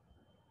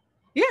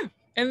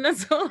 and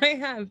that's all I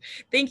have.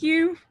 Thank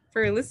you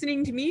for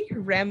listening to me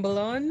ramble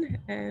on,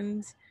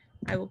 and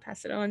I will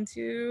pass it on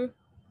to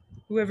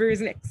whoever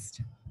is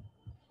next.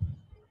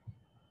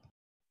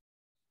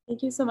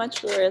 Thank you so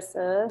much,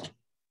 Larissa.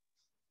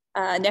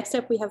 Next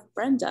up, we have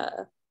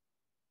Brenda.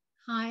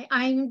 Hi,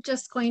 I'm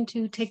just going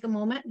to take a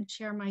moment and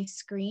share my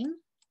screen.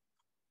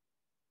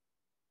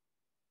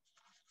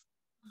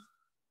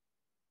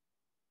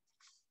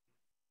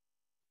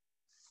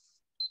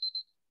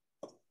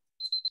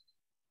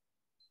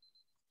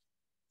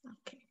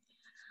 Okay.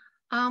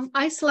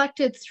 I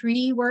selected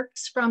 3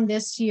 works from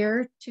this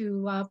year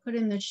to put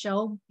in the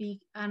show,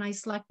 and I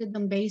selected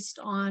them based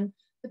on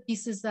the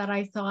pieces that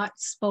I thought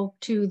spoke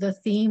to the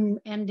theme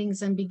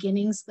endings and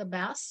beginnings the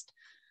best.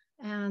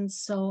 And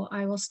so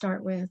I will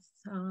start with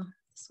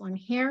this one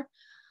here.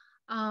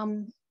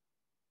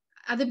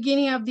 At the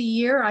beginning of the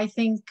year, I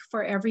think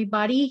for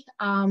everybody,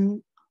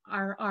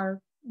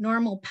 our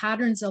normal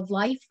patterns of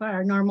life,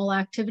 our normal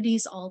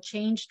activities all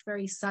changed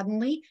very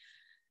suddenly.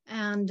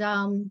 And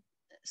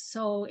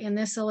so in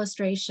this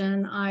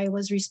illustration, I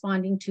was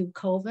responding to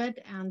COVID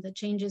and the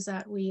changes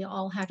that we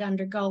all had to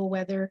undergo,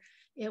 whether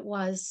it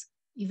was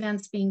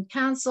events being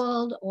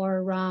canceled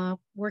or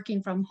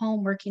working from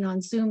home, working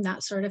on Zoom,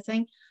 that sort of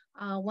thing.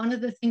 One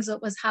of the things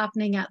that was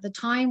happening at the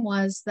time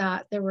was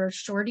that there were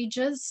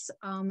shortages,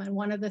 and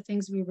one of the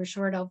things we were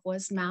short of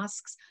was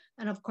masks.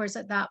 And of course,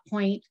 at that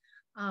point,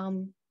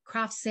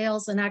 craft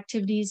sales and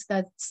activities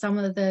that some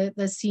of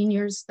the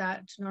seniors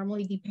that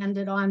normally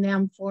depended on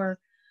them for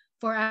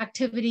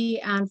activity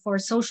and for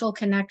social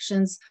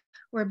connections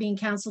were being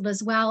canceled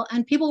as well.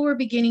 And people were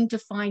beginning to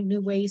find new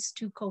ways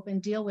to cope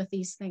and deal with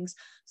these things.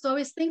 So I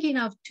was thinking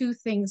of two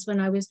things when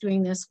I was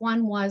doing this.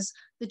 One was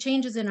the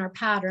changes in our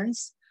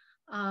patterns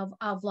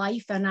of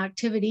life and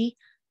activity.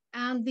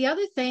 And the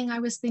other thing I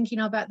was thinking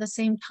of at the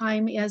same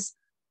time is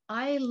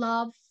I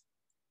love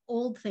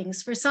old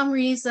things. For some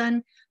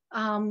reason,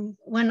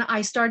 when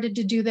I started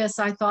to do this,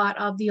 I thought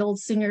of the old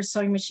Singer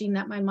sewing machine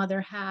that my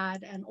mother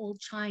had and old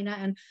china.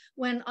 And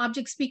when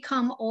objects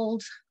become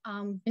old,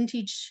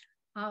 vintage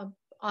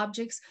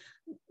objects,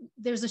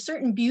 there's a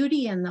certain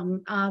beauty in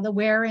them, the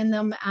wear in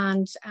them,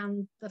 and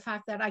the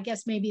fact that I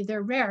guess maybe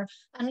they're rare.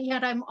 And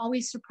yet I'm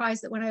always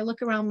surprised that when I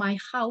look around my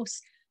house,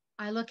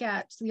 I look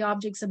at the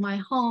objects in my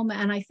home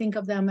and I think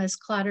of them as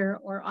clutter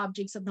or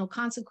objects of no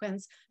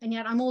consequence. And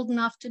yet I'm old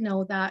enough to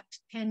know that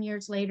 10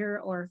 years later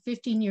or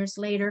 15 years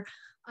later,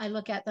 I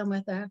look at them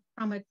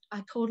from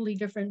a totally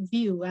different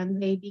view, and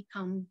they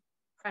become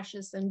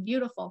precious and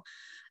beautiful.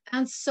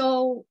 And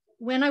so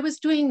when I was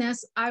doing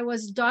this, I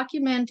was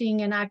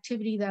documenting an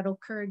activity that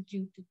occurred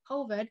due to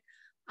COVID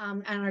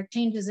and our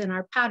changes in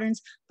our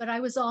patterns, but I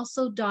was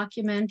also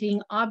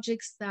documenting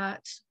objects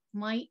that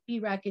might be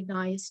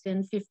recognized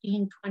in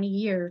 15, 20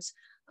 years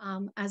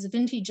as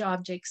vintage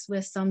objects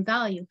with some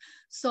value.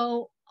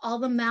 So all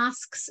the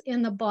masks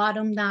in the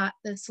bottom that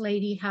this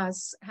lady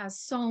has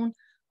sewn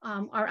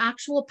are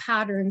actual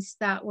patterns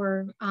that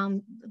were,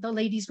 the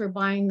ladies were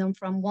buying them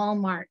from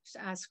Walmart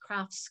as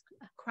craft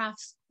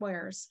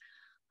squares.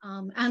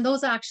 And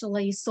those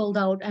actually sold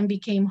out and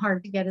became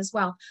hard to get as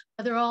well.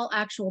 But they're all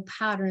actual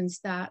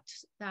patterns that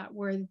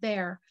were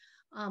there.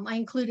 I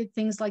included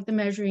things like the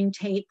measuring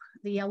tape,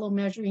 the yellow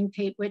measuring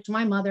tape, which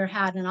my mother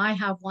had, and I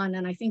have one,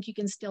 and I think you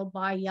can still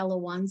buy yellow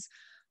ones.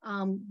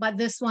 But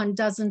this one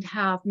doesn't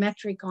have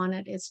metric on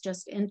it, it's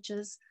just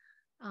inches.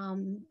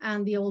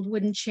 And the old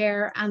wooden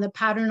chair, and the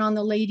pattern on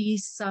the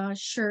lady's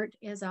shirt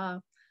is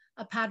a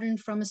pattern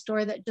from a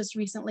store that just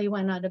recently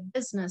went out of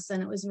business,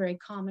 and it was very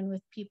common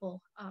with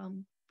people,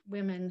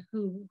 women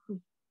who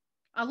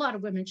a lot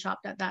of women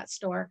shopped at that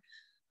store.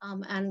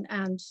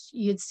 And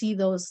you'd see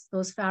those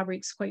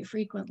fabrics quite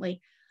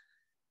frequently.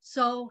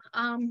 So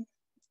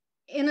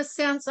in a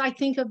sense, I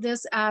think of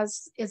this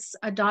as it's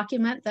a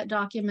document that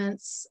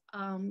documents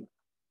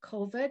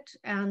COVID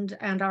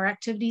and our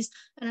activities,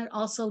 and it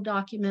also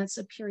documents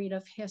a period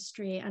of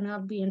history, and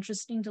it'll be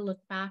interesting to look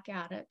back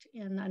at it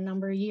in a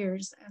number of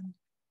years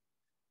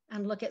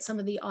and look at some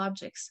of the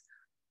objects.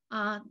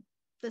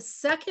 The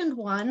second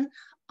one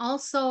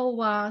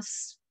also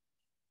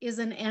is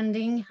an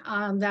ending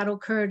that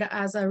occurred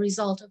as a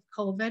result of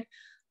COVID.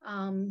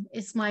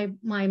 It's my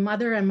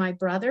mother and my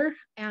brother,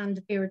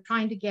 and they were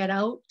trying to get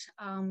out,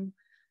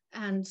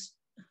 and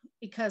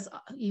because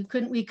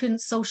we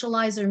couldn't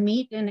socialize or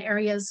meet in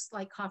areas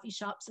like coffee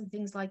shops and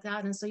things like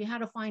that, and so you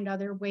had to find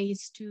other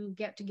ways to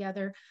get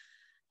together.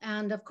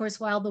 And of course,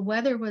 while the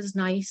weather was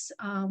nice,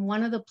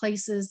 one of the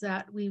places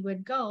that we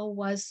would go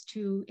was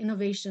to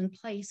Innovation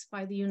Place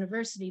by the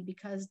university,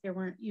 because there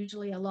weren't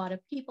usually a lot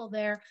of people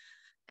there.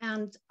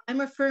 And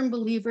I'm a firm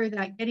believer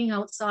that getting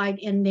outside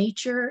in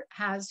nature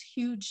has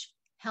huge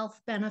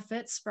health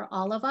benefits for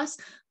all of us,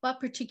 but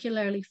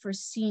particularly for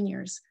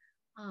seniors.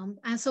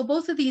 And so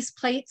both of these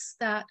plates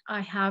that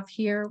I have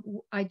here,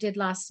 I did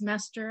last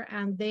semester,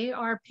 and they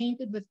are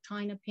painted with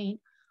china paint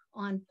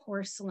on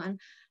porcelain.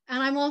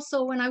 And I'm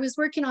also, when I was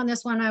working on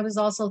this one, I was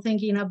also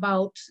thinking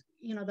about,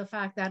 you know, the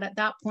fact that at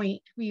that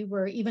point we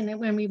were, even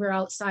when we were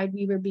outside,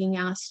 we were being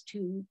asked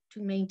to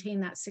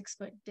maintain that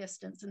 6-foot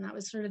distance. And that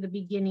was sort of the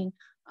beginning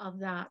of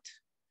that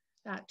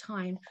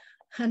time.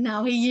 And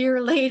now a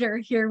year later,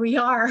 here we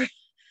are.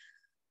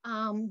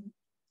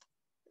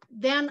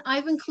 Then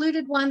I've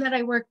included one that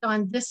I worked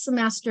on this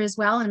semester as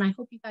well. And I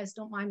hope you guys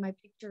don't mind my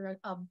picture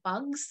of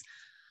bugs.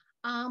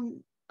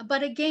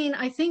 But again,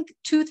 I think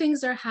two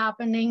things are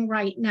happening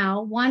right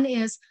now. One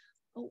is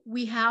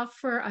we have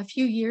for a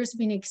few years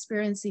been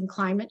experiencing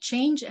climate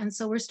change. And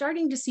so we're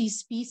starting to see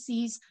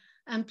species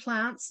and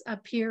plants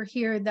appear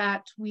here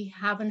that we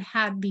haven't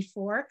had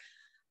before.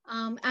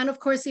 And of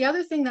course, the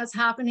other thing that's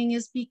happening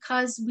is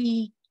because of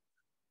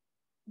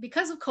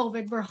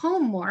COVID, we're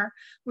home more.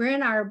 We're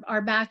in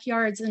our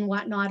backyards and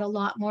whatnot a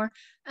lot more.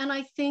 And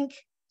I think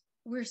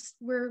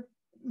we're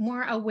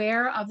more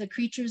aware of the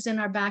creatures in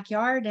our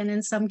backyard. And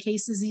in some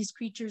cases, these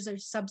creatures are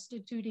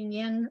substituting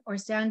in or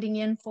standing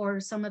in for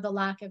some of the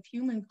lack of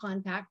human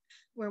contact.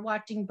 We're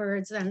watching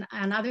birds and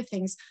other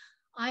things.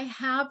 I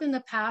have in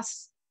the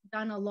past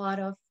done a lot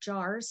of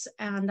jars,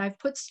 and I've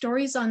put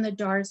stories on the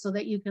jars so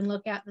that you can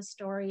look at the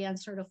story and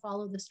sort of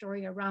follow the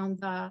story around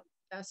the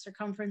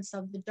circumference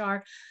of the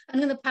jar.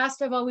 And in the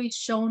past, I've always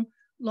shown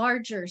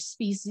larger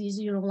species,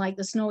 you know, like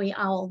the snowy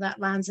owl that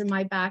lands in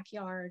my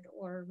backyard,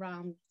 or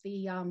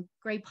the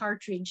gray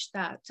partridge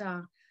that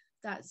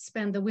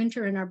spend the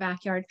winter in our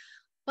backyard.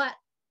 But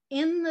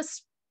in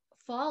this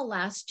fall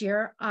last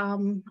year,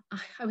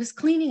 I was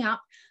cleaning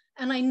up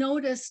and I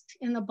noticed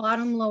in the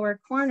bottom lower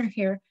corner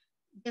here,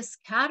 this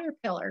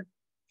caterpillar.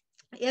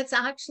 It's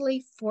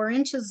actually 4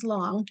 inches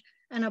long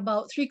and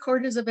about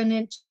 3/4 of an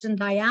inch in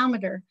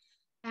diameter.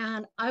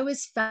 And I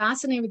was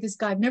fascinated with this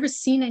guy. I've never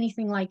seen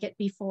anything like it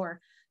before.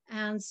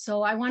 And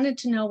so I wanted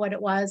to know what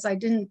it was. I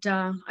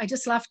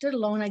just left it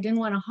alone. I didn't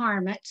want to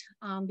harm it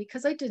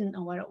because I didn't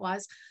know what it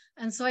was.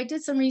 And so I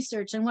did some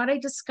research, and what I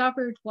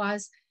discovered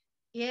was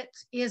it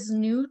is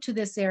new to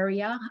this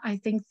area. I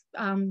think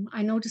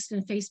I noticed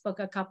in Facebook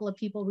a couple of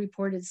people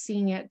reported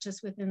seeing it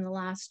just within the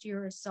last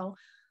year or so.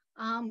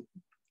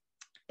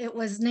 It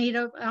was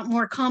native,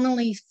 more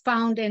commonly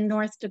found in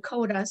North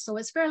Dakota, so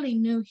it's fairly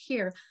new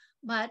here.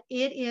 But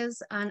it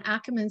is an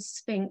Achaemenid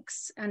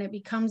sphinx, and it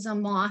becomes a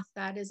moth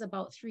that is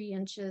about 3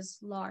 inches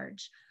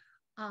large.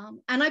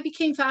 And I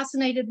became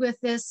fascinated with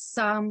this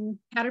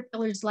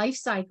caterpillar's life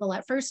cycle.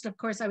 At first, of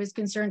course, I was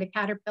concerned a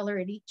caterpillar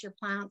would eat your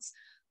plants,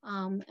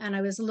 and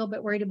I was a little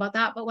bit worried about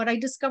that. But what I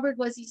discovered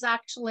was he's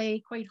actually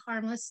quite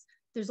harmless.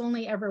 There's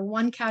only ever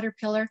one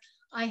caterpillar.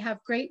 I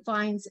have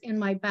grapevines in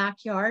my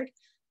backyard,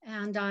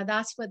 and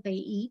that's what they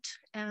eat.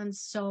 And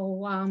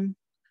so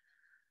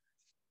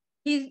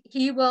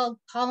he will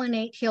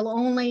pollinate. He'll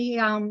only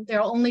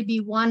there'll only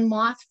be one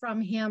moth from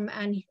him,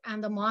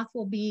 and the moth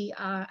will be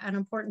an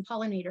important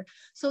pollinator.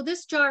 So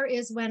this jar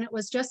is when it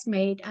was just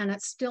made, and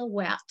it's still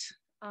wet.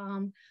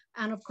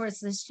 And of course,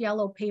 this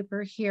yellow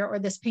paper here, or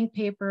this pink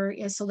paper,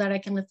 is so that I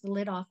can lift the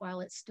lid off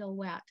while it's still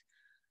wet.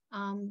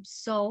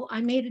 So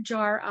I made a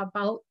jar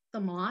about the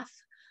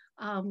moth.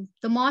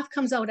 The moth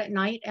comes out at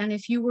night, and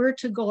if you were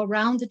to go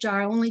around the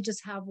jar, I only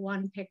just have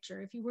one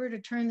picture. If you were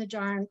to turn the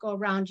jar and go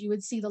around, you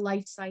would see the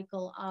life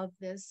cycle of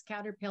this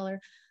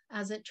caterpillar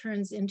as it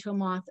turns into a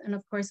moth. And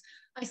of course,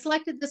 I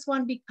selected this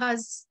one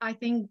because I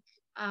think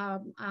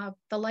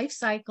the life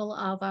cycle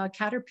of a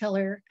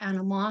caterpillar and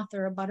a moth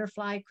or a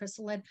butterfly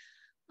chrysalid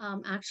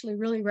actually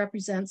really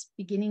represents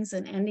beginnings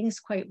and endings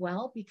quite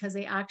well, because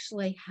they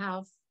actually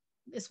have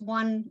it's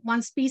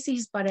one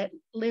species, but it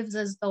lives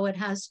as though it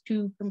has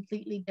 2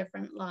 completely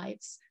different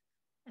lives.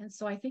 And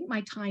so I think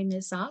my time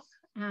is up,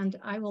 and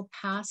I'll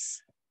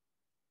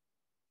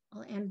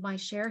end my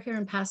share here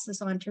and pass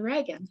this on to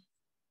Raegan.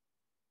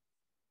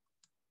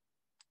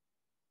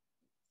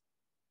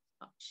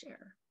 Stop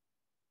share.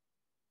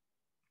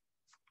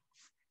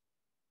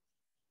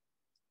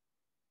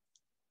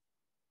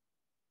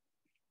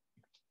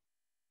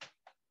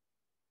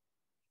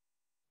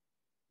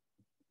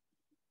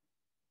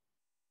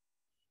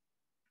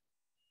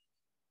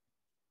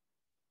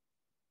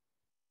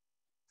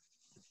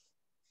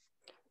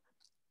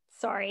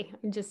 Sorry,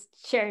 I'm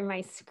just sharing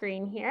my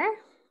screen here.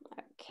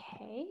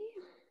 Okay.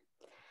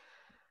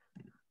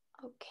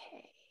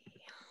 Okay.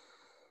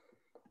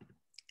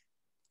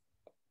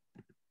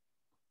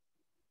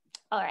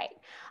 All right.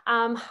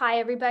 Hi,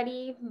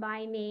 everybody.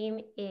 My name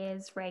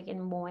is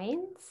Raegan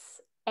Moynes,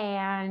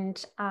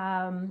 and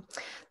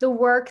the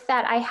work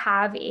that I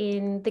have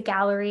in the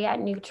gallery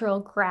at Neutral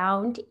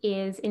Ground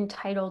is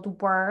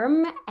entitled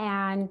Worm,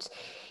 and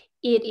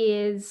it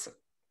is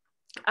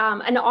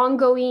an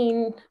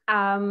ongoing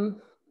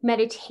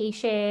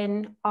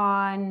meditation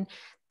on,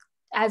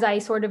 as I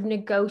sort of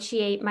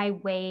negotiate my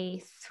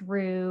way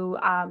through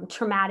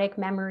traumatic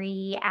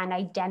memory and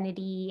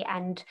identity,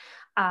 and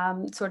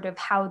sort of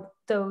how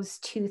those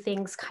 2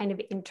 things kind of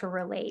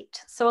interrelate.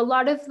 So a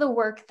lot of the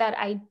work that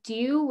I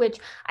do, which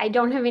I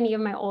don't have any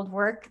of my old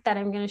work that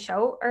I'm going to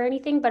show or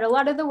anything, but a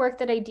lot of the work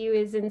that I do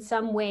is in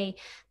some way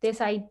this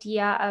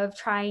idea of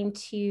trying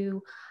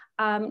to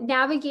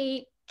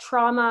navigate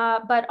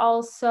trauma, but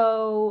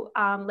also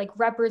like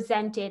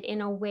represent it in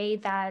a way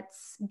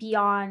that's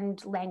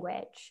beyond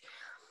language.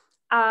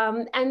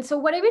 And so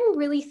what I've been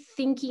really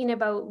thinking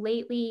about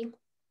lately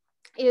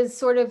is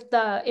sort of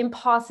the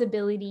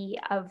impossibility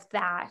of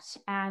that,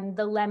 and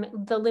the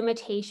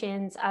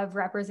limitations of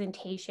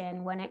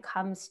representation when it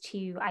comes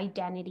to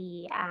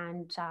identity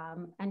and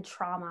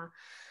trauma.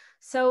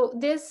 So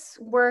this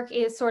work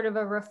is sort of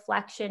a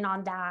reflection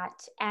on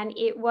that, and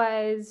it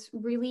was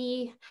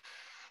really,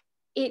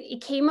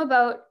 it came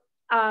about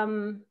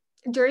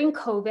during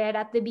COVID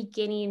at the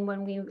beginning,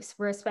 when we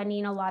were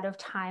spending a lot of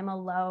time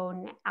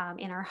alone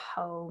in our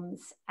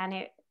homes, and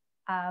it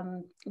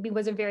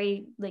was a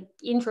very like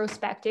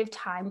introspective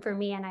time for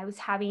me, and I was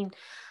having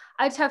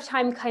a tough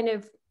time kind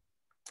of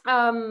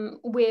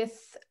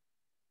with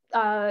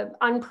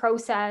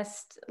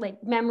unprocessed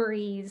like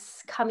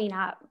memories coming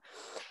up.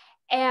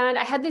 And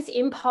I had this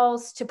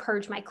impulse to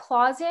purge my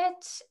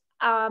closet,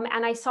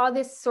 and I saw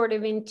this sort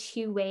of in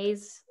 2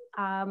 ways.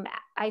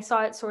 I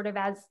saw it sort of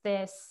as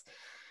this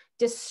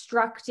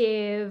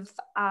destructive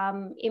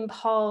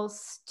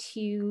impulse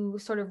to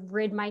sort of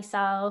rid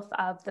myself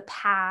of the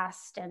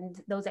past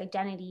and those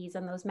identities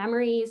and those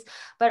memories,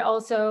 but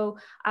also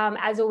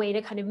as a way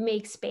to kind of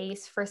make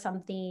space for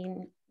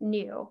something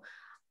new.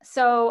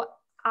 So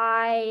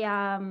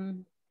I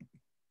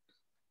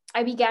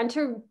began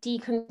to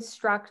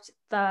deconstruct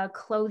the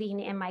clothing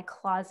in my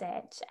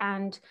closet,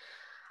 and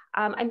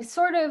I'm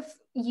sort of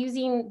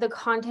using the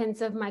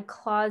contents of my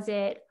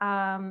closet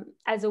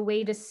as a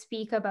way to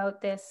speak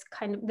about this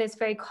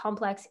very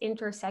complex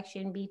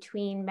intersection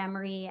between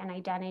memory and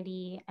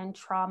identity and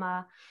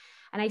trauma.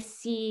 And I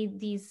see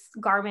these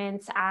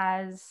garments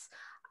as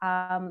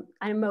an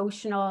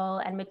emotional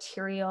and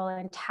material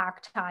and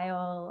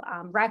tactile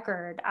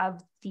record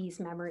of these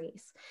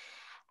memories.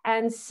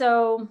 And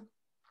so,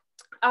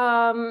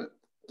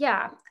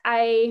 yeah,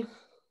 I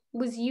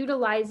was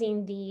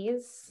utilizing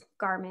these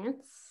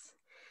garments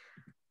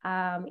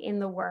in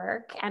the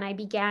work, and I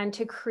began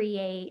to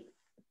create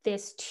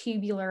this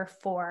tubular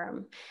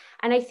form.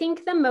 And I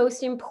think the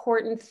most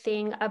important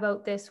thing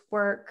about this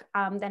work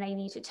that I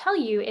need to tell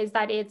you is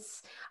that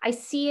I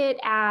see it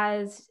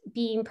as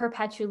being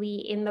perpetually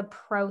in the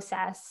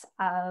process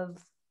of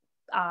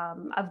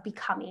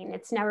becoming.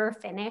 It's never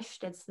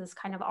finished. It's this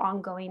kind of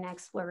ongoing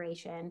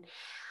exploration.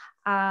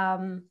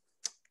 And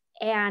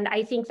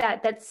I think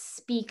that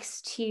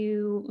speaks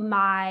to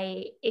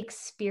my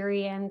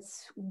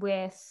experience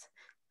with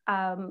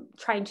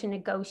trying to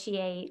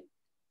negotiate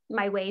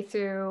my way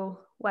through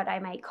what I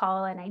might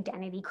call an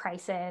identity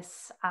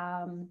crisis.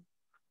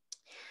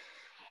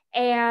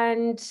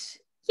 And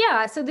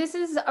yeah, so this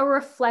is a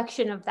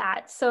reflection of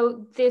that.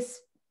 So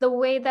the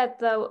way that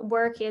the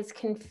work is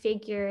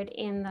configured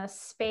in the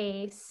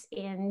space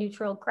in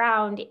neutral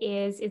ground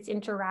is it's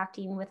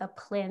interacting with a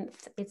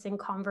plinth. It's in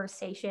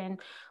conversation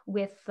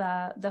with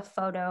the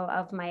photo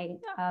of my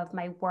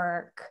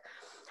work.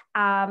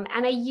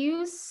 And I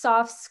use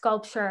soft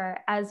sculpture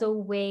as a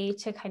way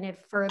to kind of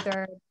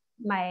further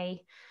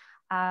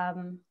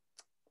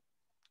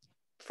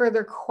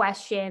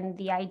question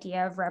the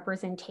idea of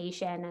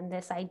representation and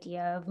this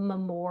idea of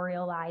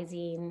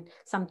memorializing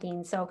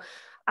something. So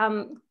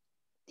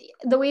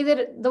the way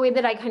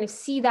that I kind of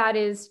see that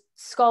is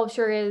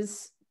sculpture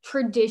is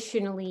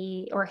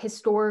traditionally or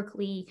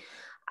historically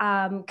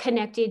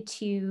connected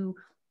to,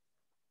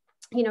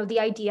 the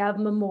idea of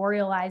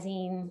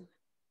memorializing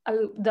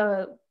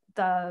the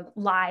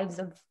lives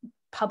of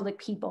public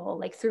people,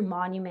 like through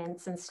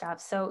monuments and stuff.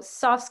 So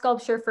soft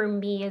sculpture for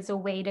me is a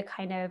way to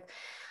kind of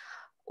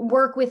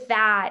work with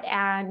that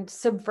and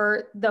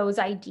subvert those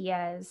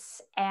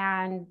ideas.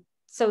 And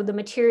so the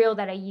material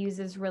that I use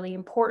is really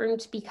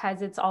important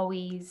because it's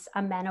always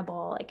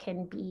amenable. It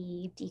can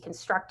be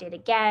deconstructed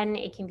again.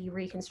 It can be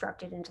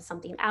reconstructed into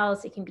something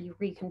else. It can be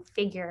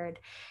reconfigured.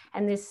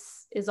 And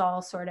this is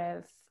all sort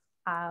of,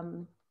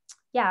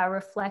 a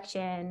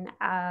reflection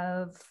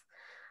of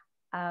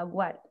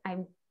what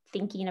I'm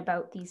thinking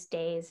about these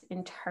days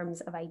in terms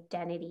of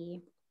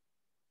identity.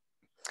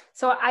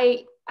 So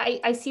I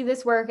see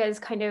this work as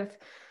kind of,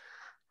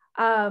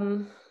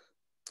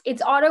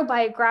 it's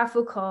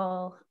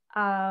autobiographical,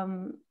 but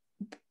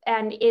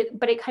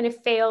it kind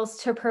of fails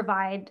to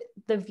provide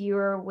the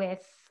viewer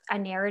with a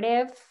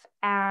narrative,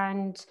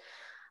 and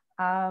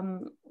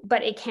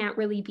but it can't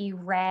really be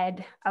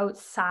read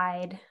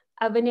outside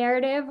of a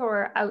narrative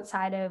or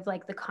outside of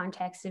like the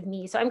context of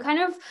me. So I'm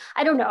kind of,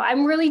 I don't know,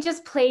 I'm really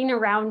just playing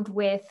around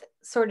with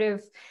sort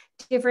of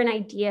different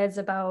ideas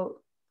about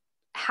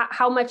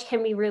how much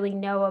can we really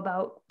know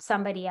about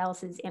somebody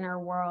else's inner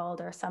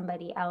world or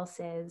somebody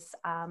else's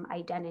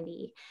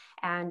identity.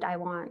 And I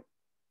want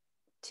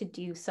to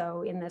do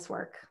so in this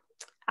work.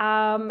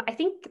 I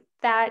think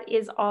that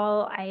is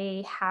all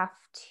I have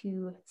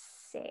to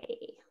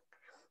say.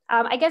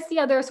 I guess the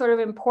other sort of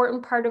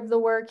important part of the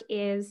work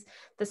is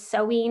the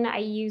sewing. I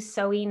use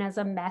sewing as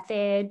a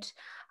method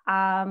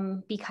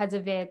because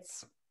of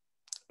its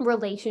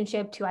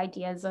relationship to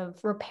ideas of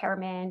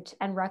repairment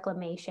and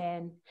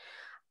reclamation,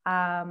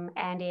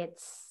 and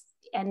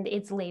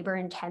it's labor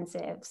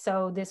intensive.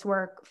 So this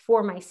work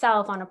for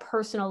myself on a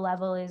personal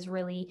level is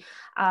really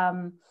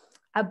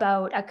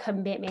about a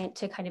commitment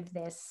to kind of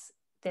this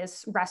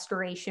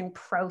restoration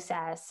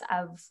process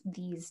of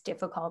these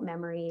difficult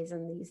memories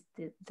and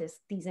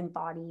these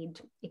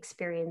embodied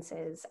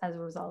experiences as a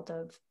result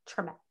of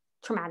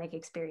traumatic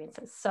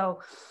experiences.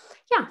 So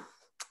yeah,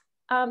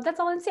 that's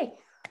all I'd say.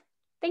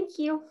 Thank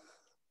you.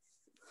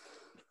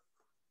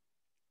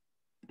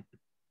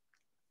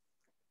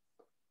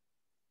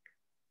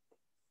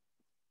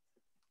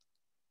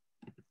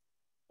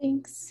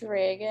 Thanks,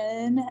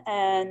 Raegan,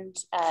 and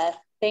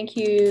thank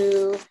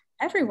you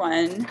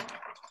everyone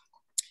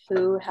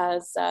who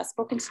has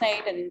spoken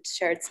tonight and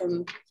shared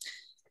some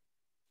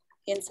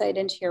insight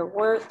into your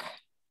work.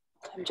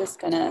 I'm just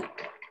gonna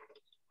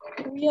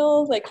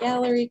wheel the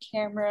gallery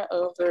camera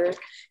over.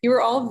 You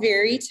were all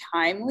very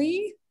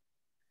timely.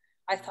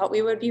 I thought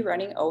we would be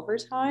running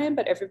overtime,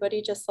 but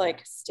everybody just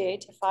like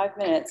stayed to 5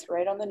 minutes,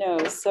 right on the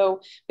nose.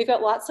 So we've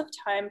got lots of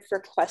time for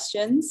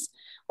questions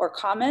or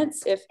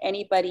comments if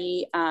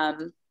anybody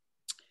has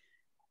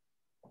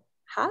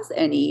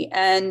any.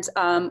 And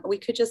we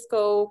could just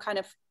go kind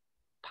of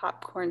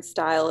popcorn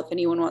style. If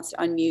anyone wants to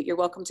unmute, you're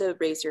welcome to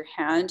raise your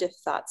hand if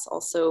that's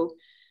also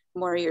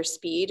more your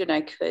speed, and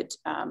I could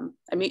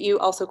unmute you.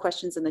 Also,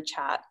 questions in the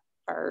chat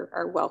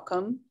are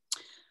welcome.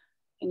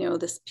 I know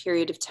this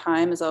period of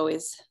time is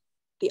always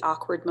the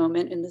awkward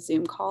moment in the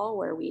Zoom call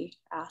where we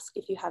ask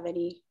if you have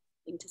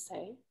anything to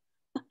say.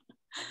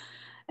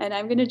 And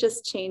I'm going to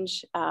just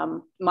change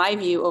my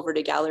view over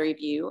to gallery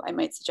view. I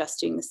might suggest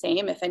doing the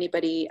same. If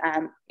anybody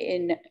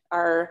in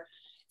our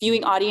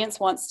viewing audience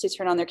wants to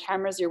turn on their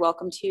cameras, you're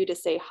welcome to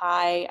say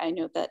hi. I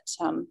know that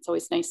it's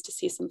always nice to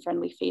see some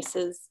friendly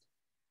faces.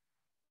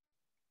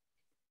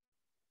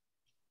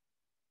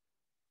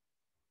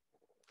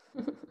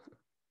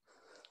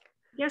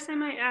 Yes, I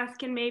might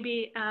ask, and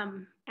maybe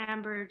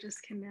Amber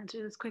just can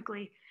answer this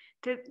quickly.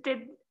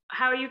 Did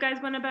how you guys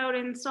went about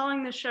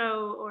installing the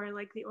show, or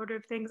like the order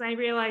of things? I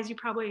realize you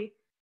probably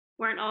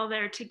weren't all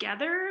there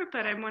together,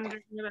 but I'm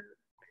wondering about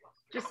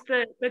just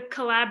the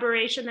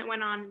collaboration that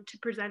went on to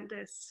present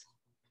this.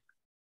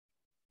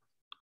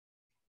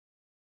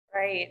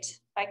 Right.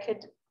 I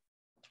could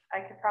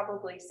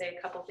probably say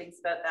a couple things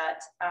about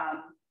that.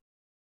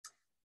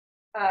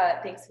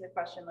 Thanks for the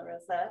question,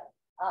 Larissa.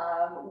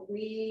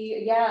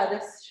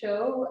 This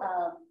show,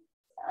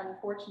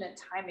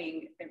 unfortunate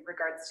timing in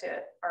regards to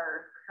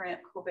our current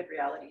COVID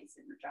realities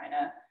in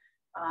Regina.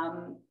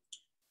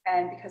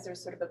 And because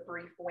there's sort of a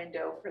brief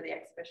window for the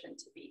exhibition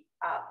to be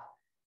up,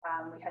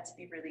 we had to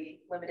be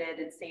really limited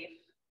and safe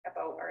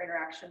about our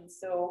interactions.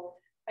 So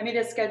I made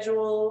a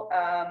schedule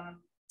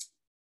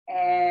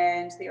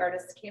and the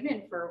artists came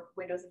in for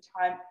windows of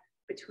time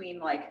between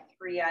like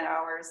 3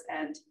 hours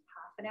and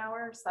half an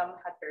hour. Some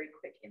had very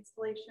quick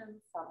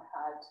installations, some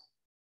had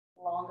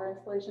longer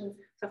installations.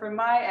 So from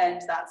my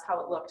end, that's how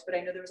it looked. But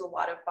I know there was a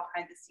lot of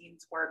behind the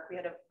scenes work. We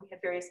had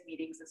various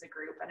meetings as a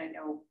group, and I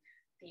know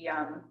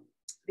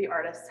the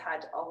artists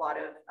had a lot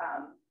of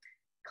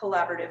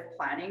collaborative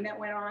planning that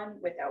went on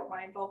without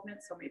my involvement.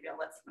 So maybe I'll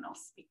let someone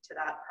else speak to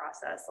that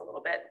process a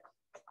little bit.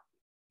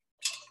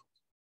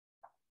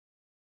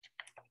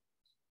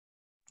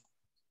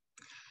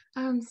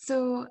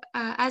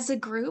 As a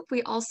group,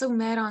 we also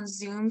met on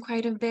Zoom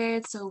quite a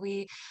bit. So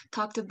we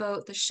talked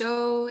about the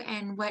show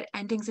and what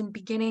endings and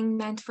beginning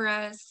meant for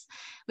us.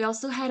 We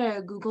also had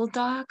a Google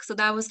Doc, so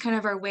that was kind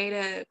of our way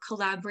to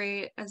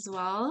collaborate as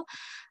well.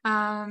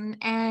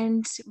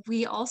 And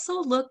we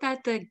also looked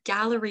at the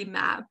gallery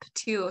map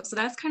too. So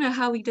that's kind of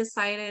how we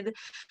decided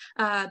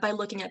by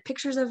looking at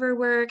pictures of our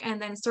work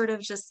and then sort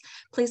of just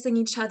placing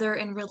each other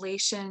in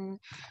relation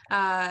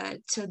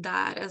to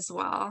that as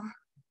well.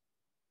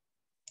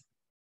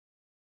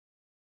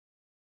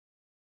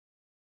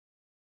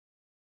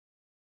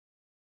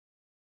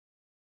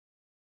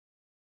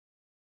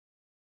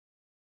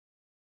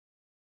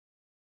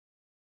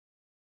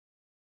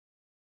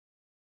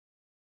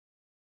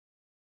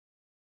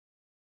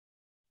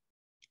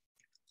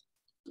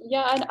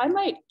 Yeah, and I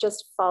might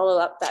just follow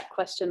up that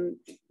question,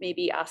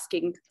 maybe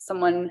asking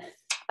someone,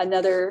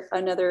 another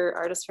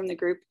artist from the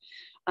group,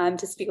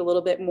 to speak a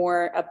little bit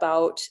more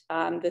about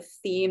the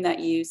theme that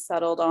you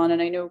settled on.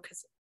 And I know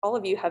because all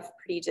of you have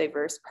pretty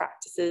diverse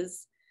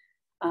practices,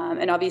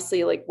 and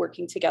obviously like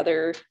working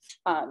together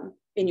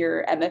in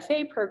your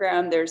MFA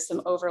program, there's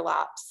some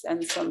overlaps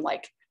and some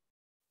like,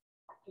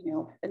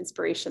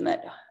 inspiration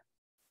that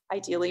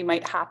ideally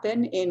might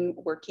happen in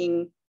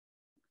working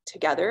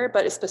together,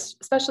 but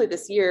especially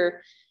this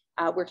year,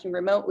 working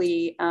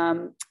remotely,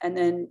 and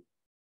then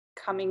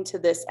coming to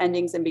this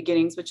endings and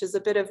beginnings, which is a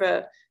bit of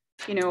a,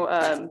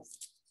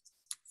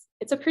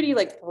 it's a pretty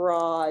like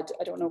broad,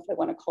 I don't know if I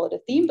want to call it a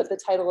theme, but the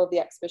title of the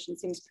exhibition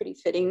seems pretty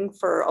fitting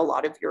for a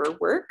lot of your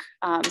work.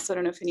 So I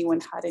don't know if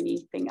anyone had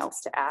anything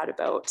else to add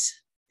about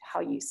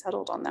how you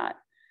settled on that.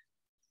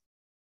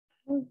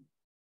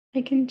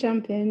 I can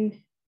jump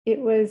in. It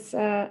was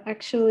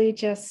actually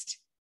just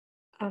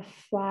a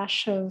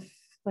flash of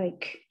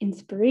like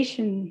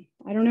inspiration,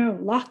 I don't know,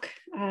 luck.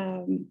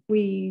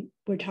 We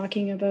were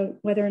talking about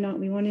whether or not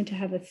we wanted to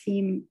have a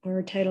theme or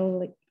a title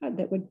like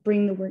that would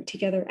bring the work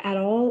together at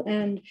all.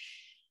 And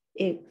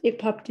it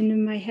popped into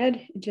my head.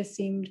 It just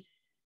seemed,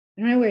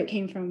 I don't know where it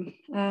came from,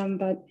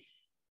 but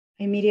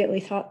I immediately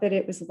thought that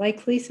it was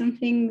likely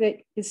something that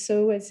is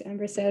so, as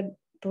Amber said,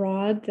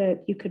 broad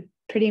that you could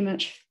pretty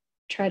much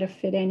try to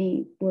fit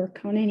any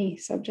work on any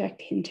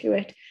subject into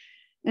it.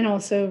 And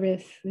also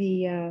with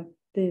the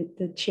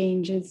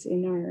changes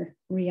in our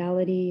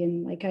reality,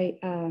 and like I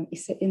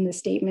in the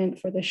statement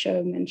for the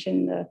show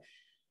mentioned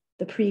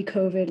the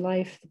pre-COVID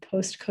life, the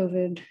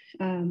post-COVID,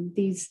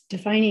 these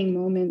defining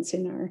moments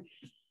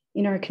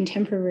in our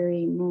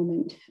contemporary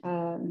moment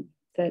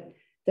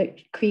that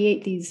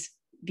create these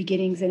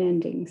beginnings and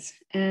endings.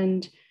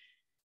 And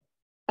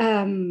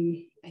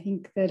I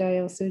think that I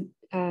also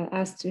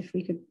asked if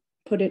we could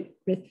put it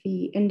with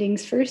the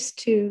endings first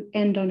to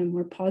end on a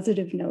more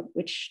positive note,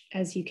 which,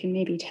 as you can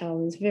maybe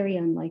tell, is very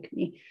unlike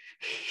me.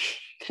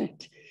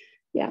 But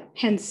yeah,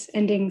 hence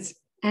endings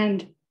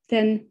and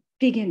then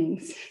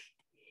beginnings.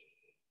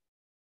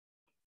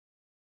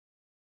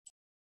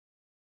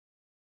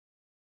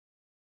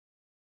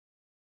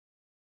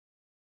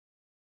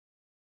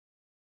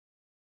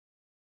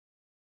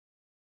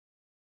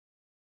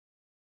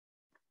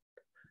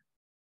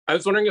 I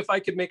was wondering if I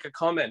could make a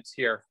comment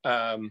here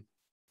to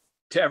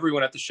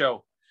everyone at the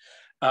show.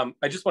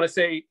 I just want to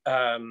say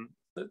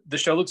the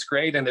show looks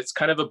great, and it's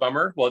kind of a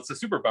bummer. Well, it's a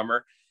super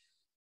bummer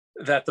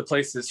that the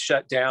place is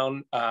shut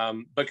down.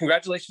 But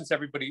congratulations to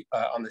everybody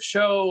on the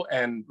show,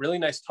 and really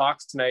nice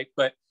talks tonight.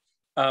 But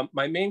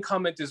my main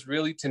comment is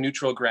really to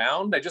Neutral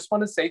Ground. I just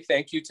want to say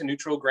thank you to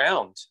Neutral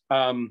Ground.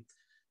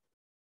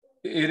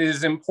 It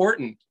is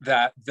important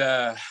that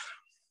the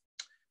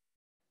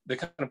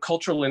kind of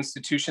cultural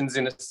institutions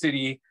in a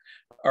city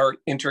are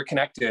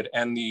interconnected,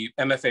 and the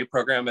MFA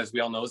program, as we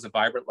all know, is a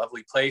vibrant,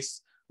 lovely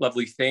place,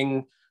 lovely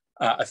thing,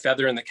 a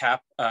feather in the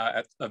cap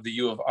of the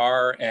U of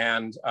R,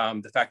 and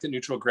the fact that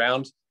Neutral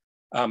Ground,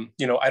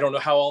 you know, I don't know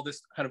how all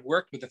this kind of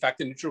worked, but the fact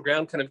that Neutral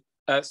Ground kind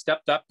of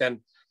stepped up and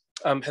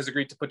has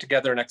agreed to put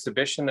together an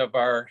exhibition of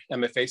our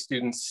MFA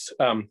students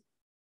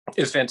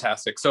is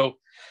fantastic. So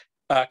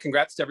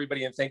congrats to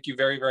everybody, and thank you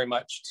very, very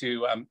much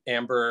to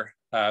Amber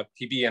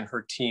PB and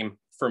her team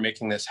for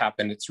making this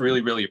happen. It's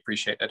really, really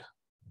appreciated.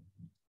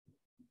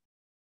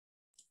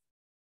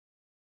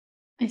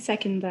 I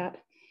second that.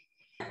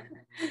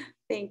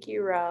 Thank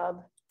you,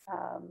 Rob.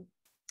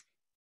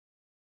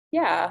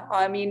 Yeah,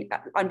 I mean,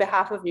 on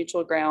behalf of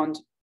Neutral Ground,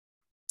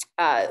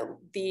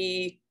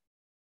 the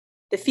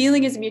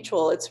feeling is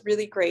mutual. It's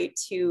really great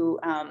to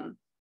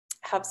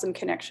have some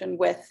connection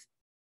with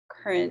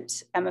current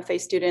MFA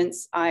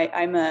students.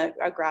 I'm a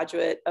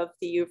graduate of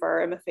the U of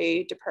R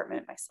MFA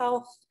department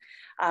myself,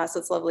 so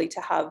it's lovely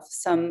to have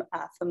some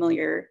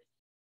familiar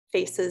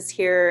faces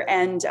here.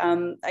 And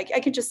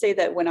I can just say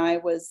that when I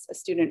was a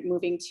student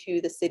moving to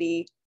the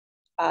city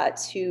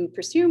to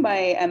pursue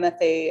my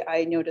MFA,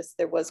 I noticed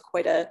there was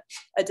quite a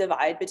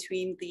divide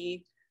between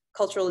the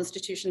cultural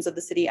institutions of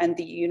the city and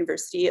the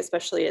university,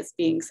 especially as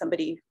being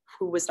somebody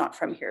who was not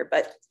from here,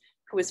 but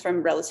who was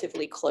from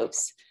relatively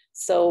close.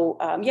 So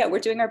yeah, we're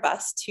doing our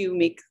best to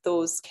make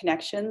those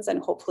connections and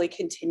hopefully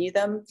continue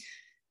them.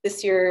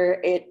 This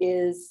year it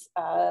is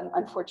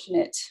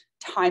unfortunate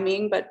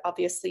timing, but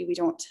obviously we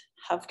don't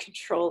have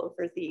control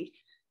over the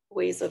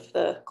ways of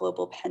the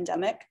global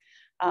pandemic.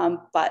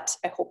 But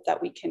I hope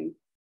that we can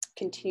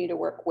continue to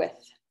work with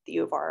the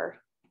U of R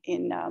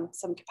in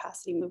some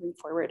capacity moving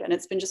forward. And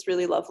it's been just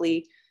really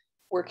lovely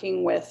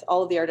working with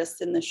all of the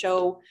artists in the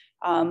show.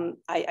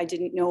 I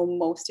didn't know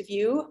most of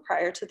you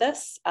prior to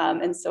this.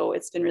 And so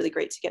it's been really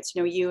great to get to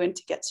know you and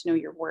to get to know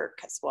your work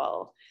as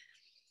well.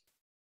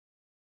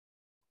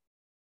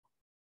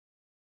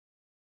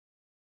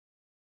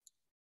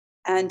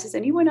 And does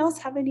anyone else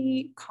have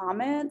any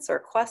comments or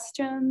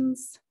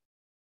questions?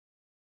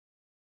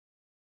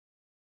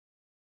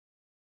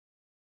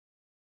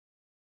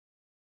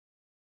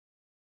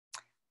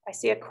 I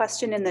see a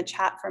question in the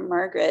chat from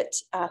Margaret,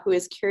 who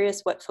is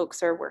curious what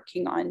folks are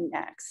working on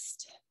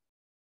next.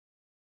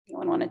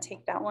 Anyone want to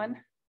take that one?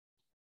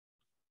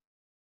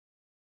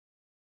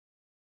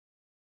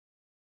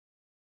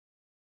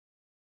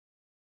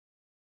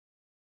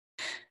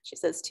 She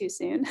says too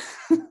soon.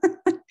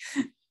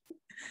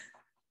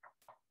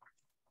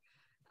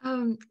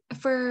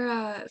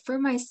 For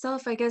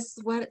myself, I guess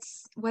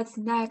what's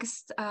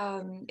next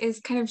is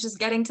kind of just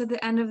getting to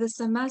the end of the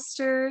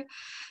semester,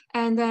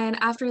 and then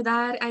after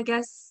that, I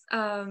guess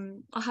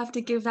I'll have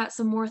to give that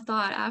some more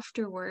thought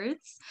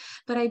afterwards.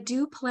 But I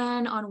do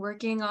plan on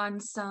working on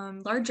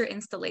some larger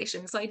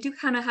installations, so I do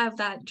kind of have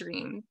that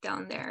dream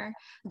down there,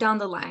 down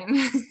the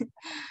line.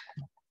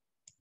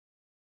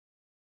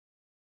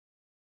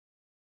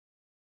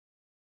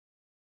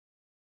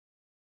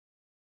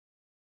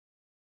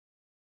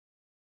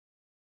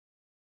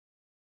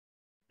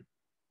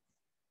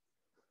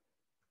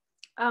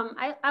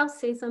 I'll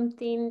say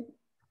something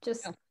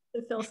just to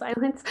fill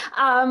silence.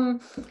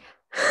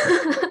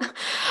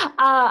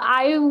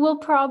 I will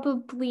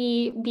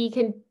probably be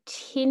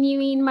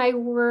continuing my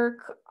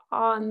work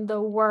on the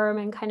worm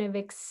and kind of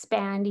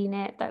expanding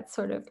it. That's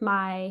sort of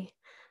my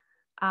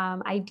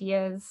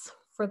ideas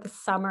for the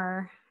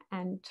summer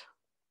and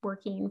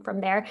working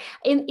from there.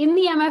 In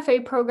the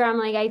MFA program,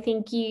 like I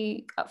think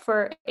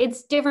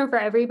it's different for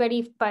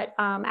everybody, but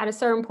at a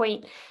certain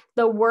point,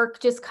 the work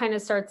just kind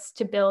of starts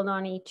to build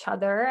on each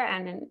other,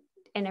 and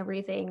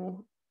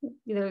everything,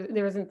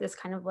 there isn't this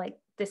kind of like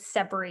this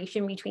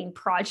separation between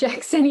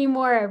projects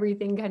anymore.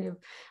 Everything kind of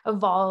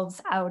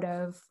evolves out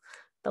of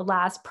the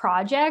last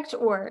project,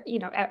 or, you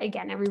know,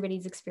 again,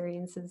 everybody's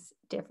experience is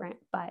different,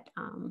 but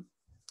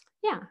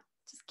yeah,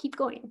 just keep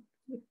going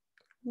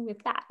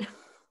with that.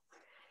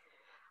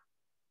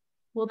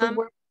 Will the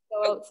worm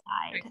go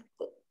outside?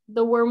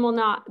 The worm will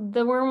not.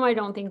 The worm, I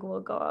don't think,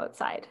 will go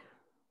outside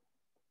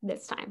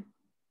this time.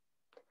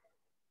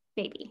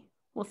 Maybe.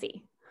 We'll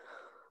see.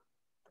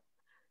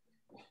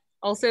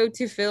 Also,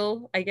 to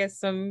fill, I guess,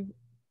 some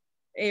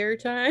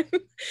airtime,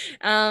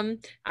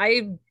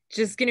 I'm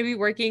just going to be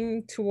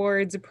working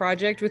towards a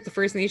project with the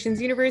First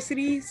Nations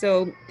University.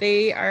 So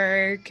they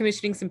are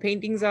commissioning some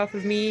paintings off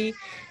of me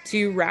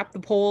to wrap the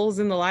poles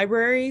in the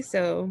library.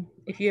 So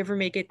if you ever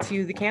make it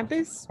to the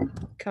campus,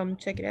 come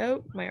check it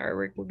out. My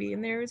artwork will be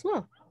in there as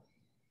well.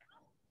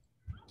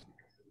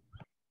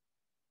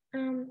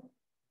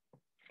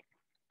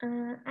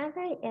 As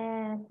I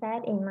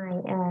said in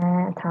my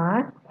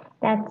talk,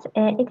 that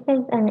it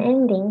was an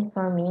ending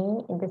for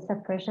me, the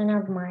suppression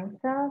of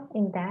myself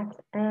in that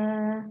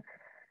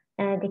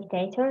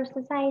dictator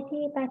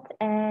society, but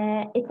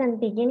it's a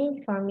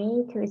beginning for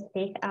me to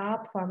speak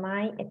up for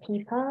my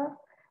people.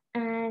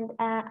 And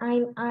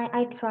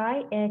I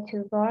try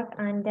to work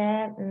on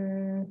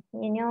the,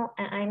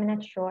 I'm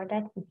not sure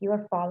that if you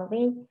are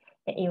following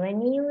the Iran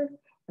news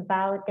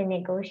about the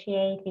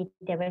negotiate with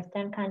the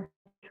Western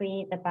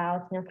countries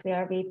about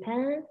nuclear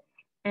weapons.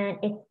 And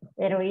it's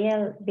a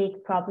real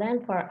big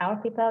problem for our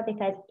people,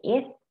 because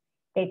if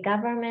the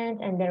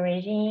government and the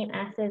regime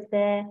access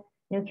the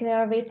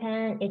nuclear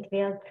weapon, it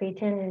will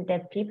threaten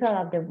the people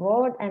of the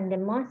world, and the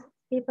most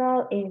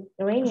people is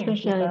Iranian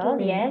people,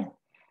 yes.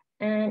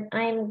 And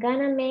I'm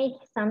gonna make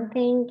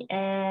something,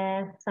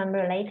 some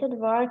related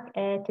work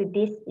to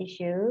this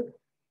issue,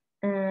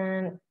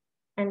 and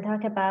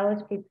talk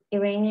about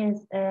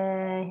Iranians'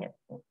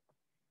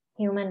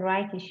 human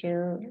rights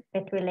issue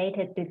that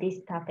related to this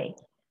topic.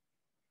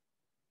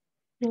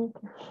 Thank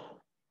you.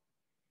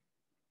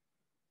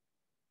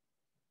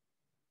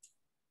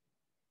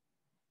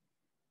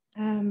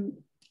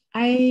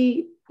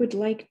 I would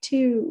like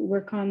to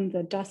work on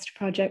the dust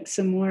project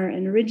some more.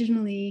 And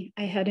originally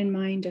I had in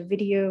mind a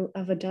video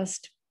of a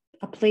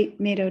plate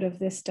made out of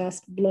this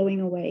dust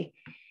blowing away.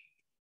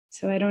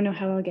 So I don't know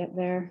how I'll get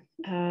there.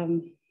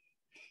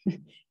 It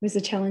was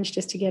a challenge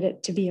just to get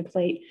it to be a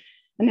plate.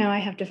 And now I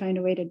have to find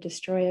a way to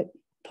destroy it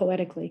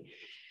poetically.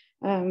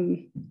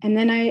 And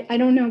then I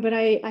don't know, but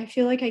I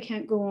feel like I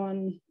can't go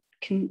on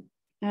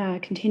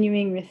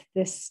continuing with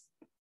this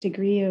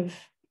degree of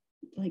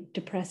like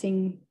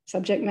depressing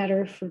subject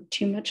matter for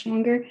too much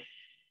longer.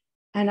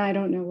 And I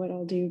don't know what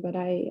I'll do, but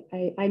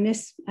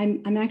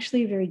I'm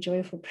actually a very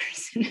joyful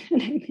person,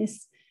 and I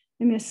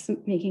miss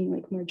making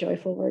like more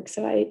joyful work.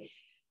 So I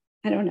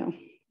don't know,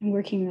 I'm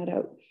working that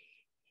out.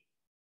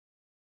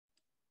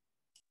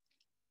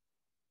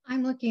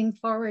 I'm looking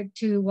forward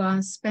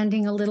to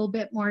spending a little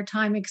bit more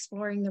time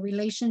exploring the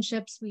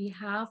relationships we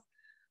have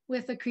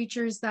with the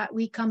creatures that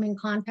we come in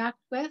contact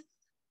with.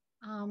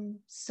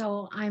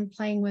 So I'm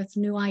playing with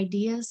new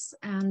ideas,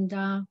 and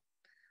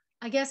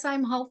I guess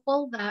I'm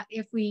hopeful that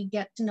if we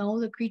get to know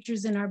the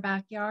creatures in our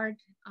backyard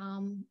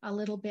a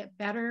little bit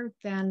better,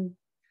 then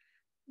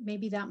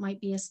maybe that might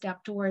be a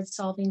step towards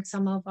solving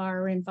some of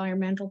our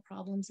environmental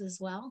problems as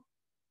well.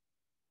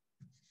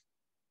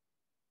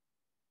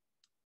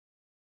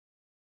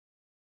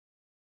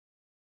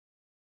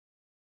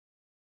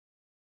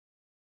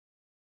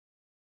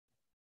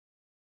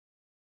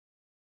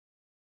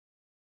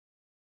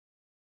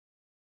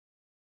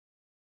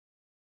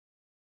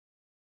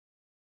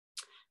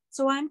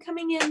 So I'm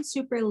coming in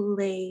super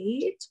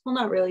late. Well,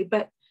 not really,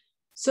 but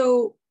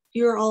so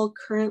you're all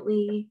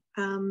currently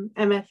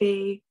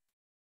MFA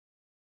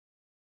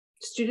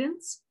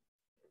students?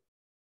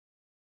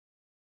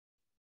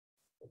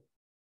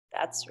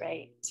 That's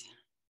right.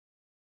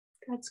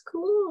 That's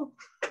cool.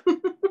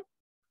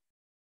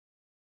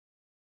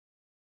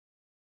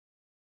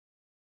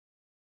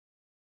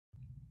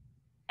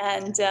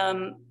 And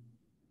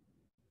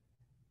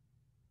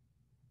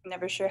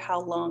never sure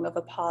how long of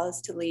a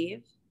pause to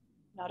leave.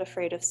 Not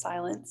afraid of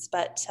silence,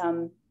 but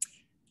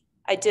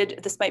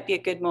this might be a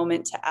good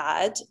moment to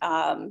add,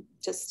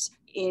 just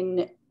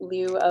in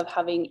lieu of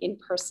having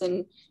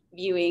in-person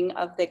viewing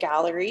of the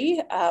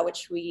gallery,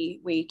 which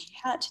we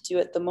can't do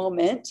at the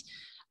moment.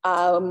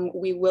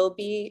 We will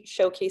be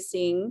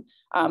showcasing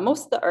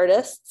most of the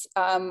artists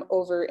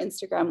over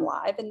Instagram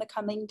Live in the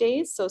coming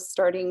days. So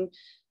starting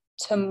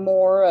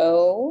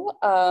tomorrow,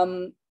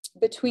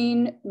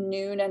 between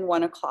noon and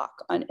 1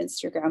 o'clock on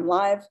Instagram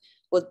Live,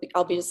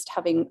 I'll be just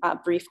having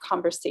brief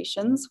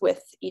conversations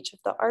with each of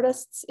the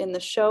artists in the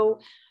show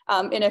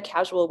in a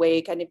casual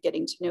way, kind of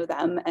getting to know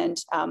them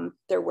and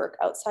their work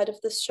outside of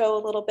this show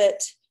a little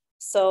bit.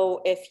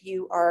 So if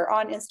you are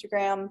on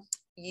Instagram,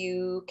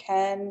 you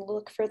can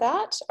look for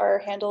that. Our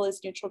handle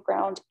is Neutral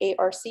Ground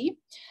ARC,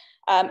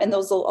 and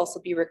those will also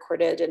be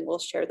recorded, and we'll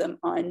share them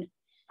on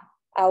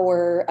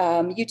our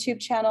YouTube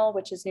channel,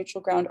 which is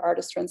Neutral Ground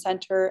Artist Run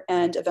Center,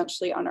 and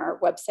eventually on our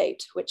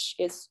website, which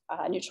is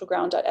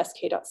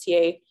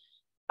neutralground.sk.ca.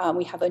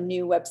 We have a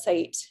new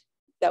website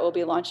that will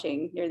be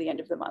launching near the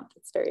end of the month.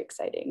 It's very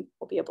exciting.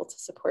 We'll be able to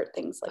support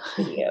things like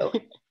video.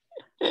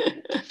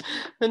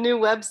 The new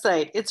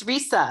website. It's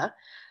Risa.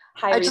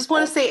 Hi, I Risa. just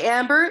want to say,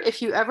 Amber,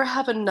 if you ever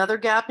have another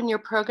gap in your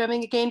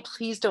programming again,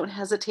 please don't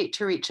hesitate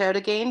to reach out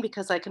again,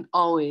 because I can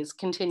always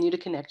continue to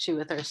connect you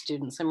with our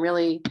students. I'm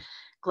really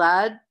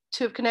glad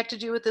to have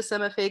connected you with this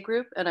MFA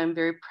group, and I'm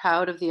very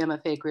proud of the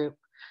MFA group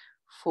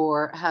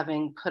for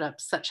having put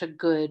up such a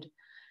good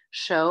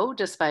show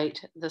despite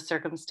the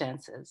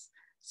circumstances.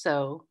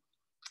 So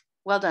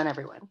well done,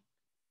 everyone.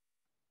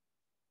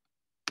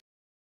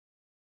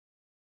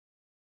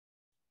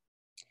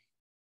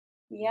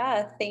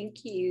 Yeah,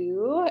 thank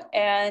you.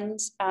 And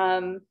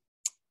I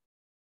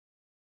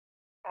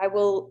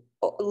will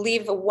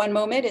leave 1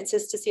 moment. It's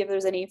just to see if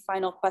there's any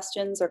final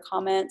questions or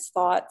comments,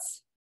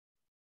 thoughts,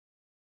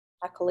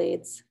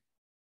 accolades.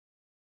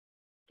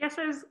 I guess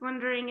I was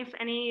wondering if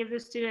any of the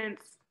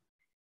students,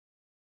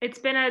 it's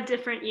been a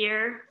different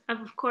year,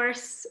 of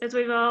course, as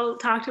we've all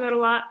talked about a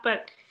lot,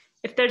 but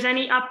if there's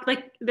any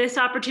like this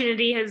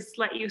opportunity has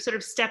let you sort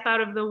of step out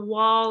of the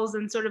walls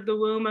and sort of the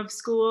womb of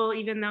school,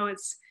 even though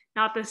it's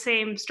not the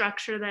same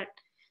structure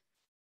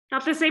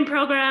not the same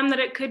program that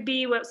it could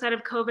be outside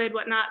of COVID,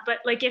 whatnot, but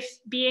like if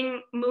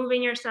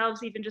moving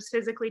yourselves even just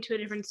physically to a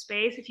different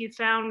space, if you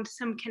found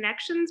some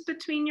connections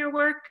between your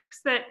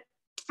works that,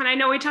 and I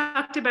know we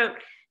talked about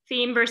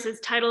theme versus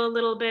title a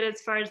little bit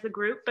as far as the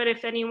group, but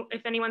if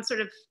anyone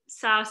sort of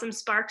saw some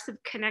sparks of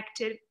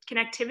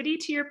connectivity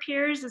to your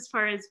peers as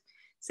far as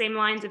same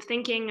lines of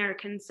thinking or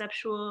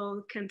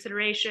conceptual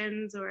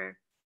considerations or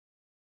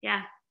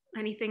yeah,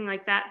 anything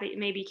like that that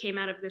maybe came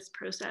out of this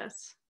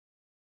process.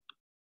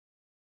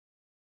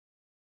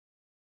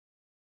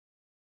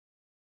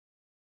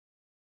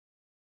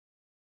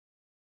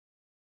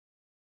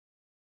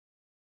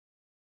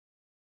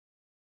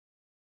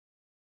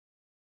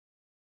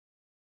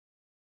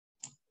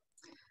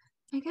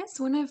 I guess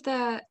one of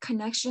the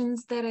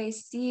connections that I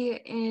see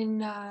in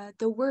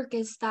the work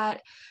is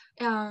that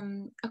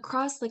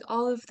across like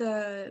all of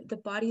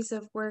the bodies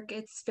of work,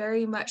 it's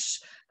very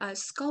much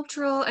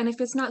sculptural, and if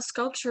it's not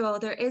sculptural,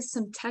 there is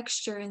some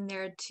texture in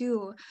there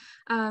too.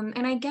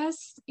 And I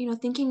guess, you know,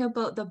 thinking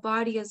about the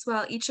body as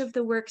well, each of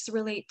the works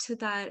relate to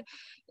that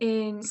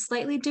in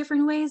slightly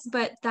different ways,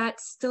 but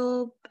that's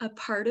still a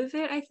part of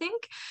it, I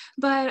think.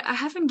 But I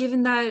haven't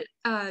given that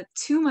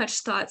too much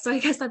thought, so I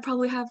guess I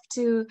probably have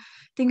to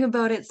think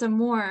about it some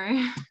more.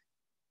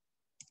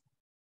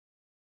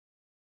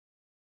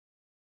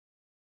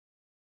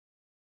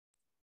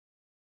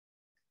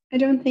 I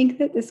don't think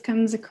that this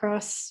comes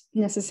across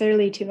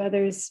necessarily to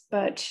others,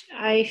 but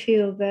I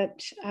feel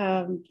that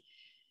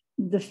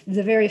the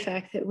very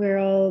fact that we're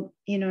all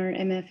in our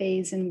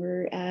MFAs and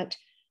we're at,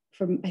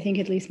 for I think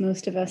at least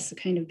most of us,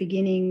 kind of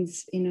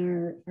beginnings in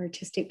our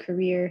artistic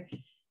career,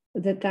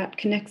 that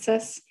connects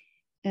us,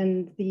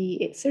 and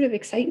the sort of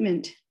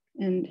excitement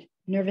and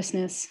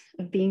nervousness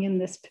of being in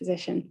this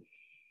position.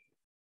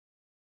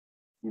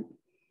 Yeah.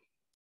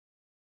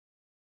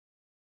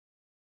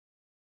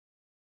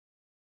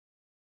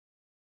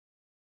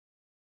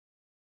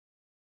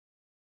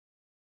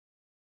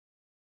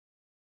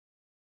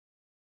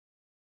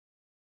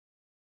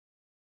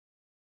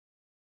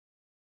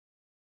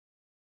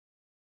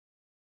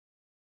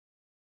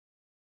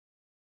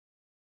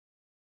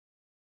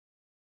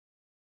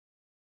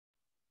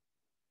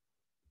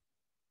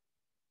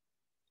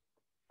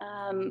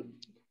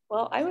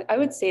 Well, I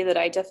would say that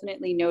I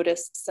definitely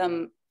noticed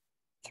some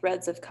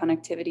threads of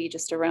connectivity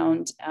just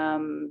around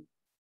the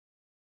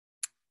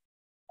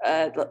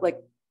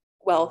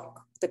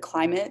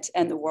climate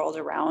and the world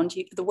around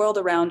you, the world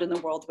around and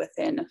the world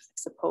within, I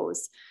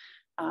suppose.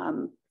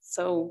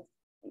 So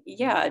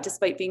yeah,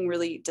 despite being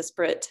really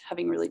disparate,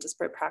 having really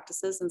disparate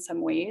practices in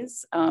some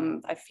ways,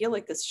 I feel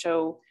like this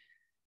show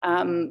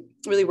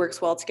really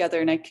works well together.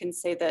 And I can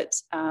say that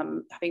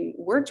having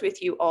worked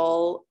with you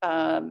all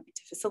to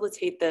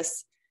facilitate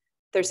this,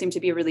 there seemed to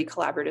be a really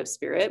collaborative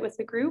spirit with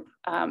the group,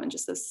 and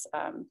just this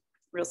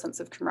real sense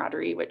of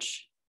camaraderie,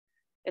 which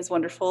is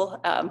wonderful.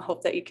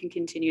 Hope that you can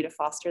continue to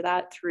foster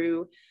that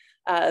through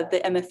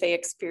the MFA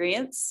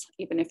experience,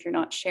 even if you're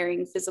not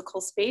sharing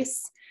physical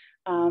space.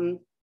 Yeah,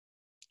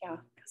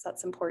 because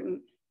that's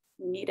important.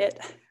 You need it.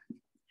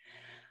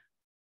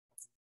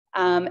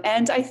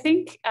 And I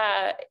think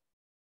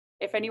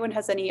if anyone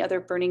has any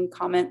other burning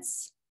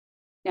comments,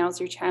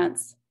 now's your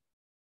chance.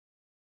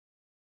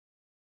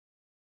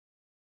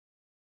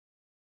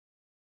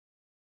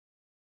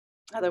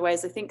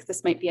 Otherwise, I think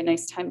this might be a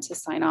nice time to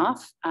sign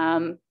off.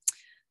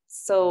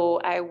 So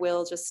I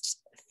will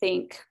just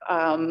thank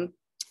all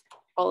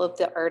of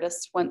the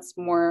artists once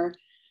more.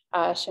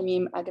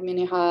 Shamim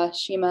Aghaaminiha,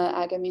 Shima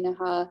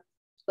Aghaaminiha,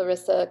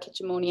 Larissa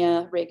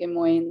Kitchemonia, Raegan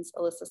Moynes,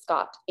 Alyssa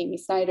Scott, Amy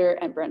Snider,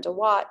 and Brenda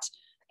Watt.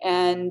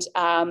 And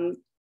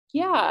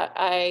yeah,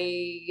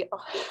 I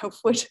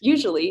would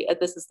usually,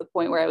 this is the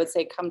point where I would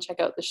say, come check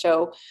out the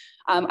show.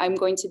 I'm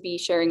going to be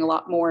sharing a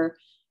lot more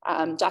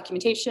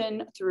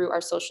documentation through our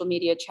social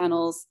media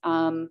channels.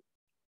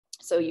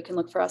 So you can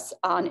look for us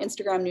on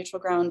Instagram, Neutral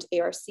Ground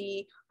ARC,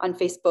 on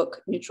Facebook,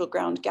 Neutral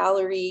Ground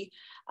Gallery,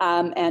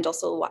 and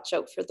also watch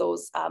out for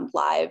those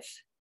live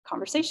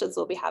conversations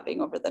we'll be having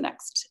over the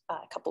next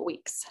couple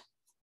weeks.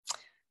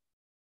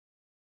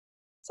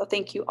 So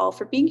thank you all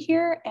for being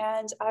here,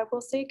 and I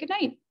will say good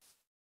night.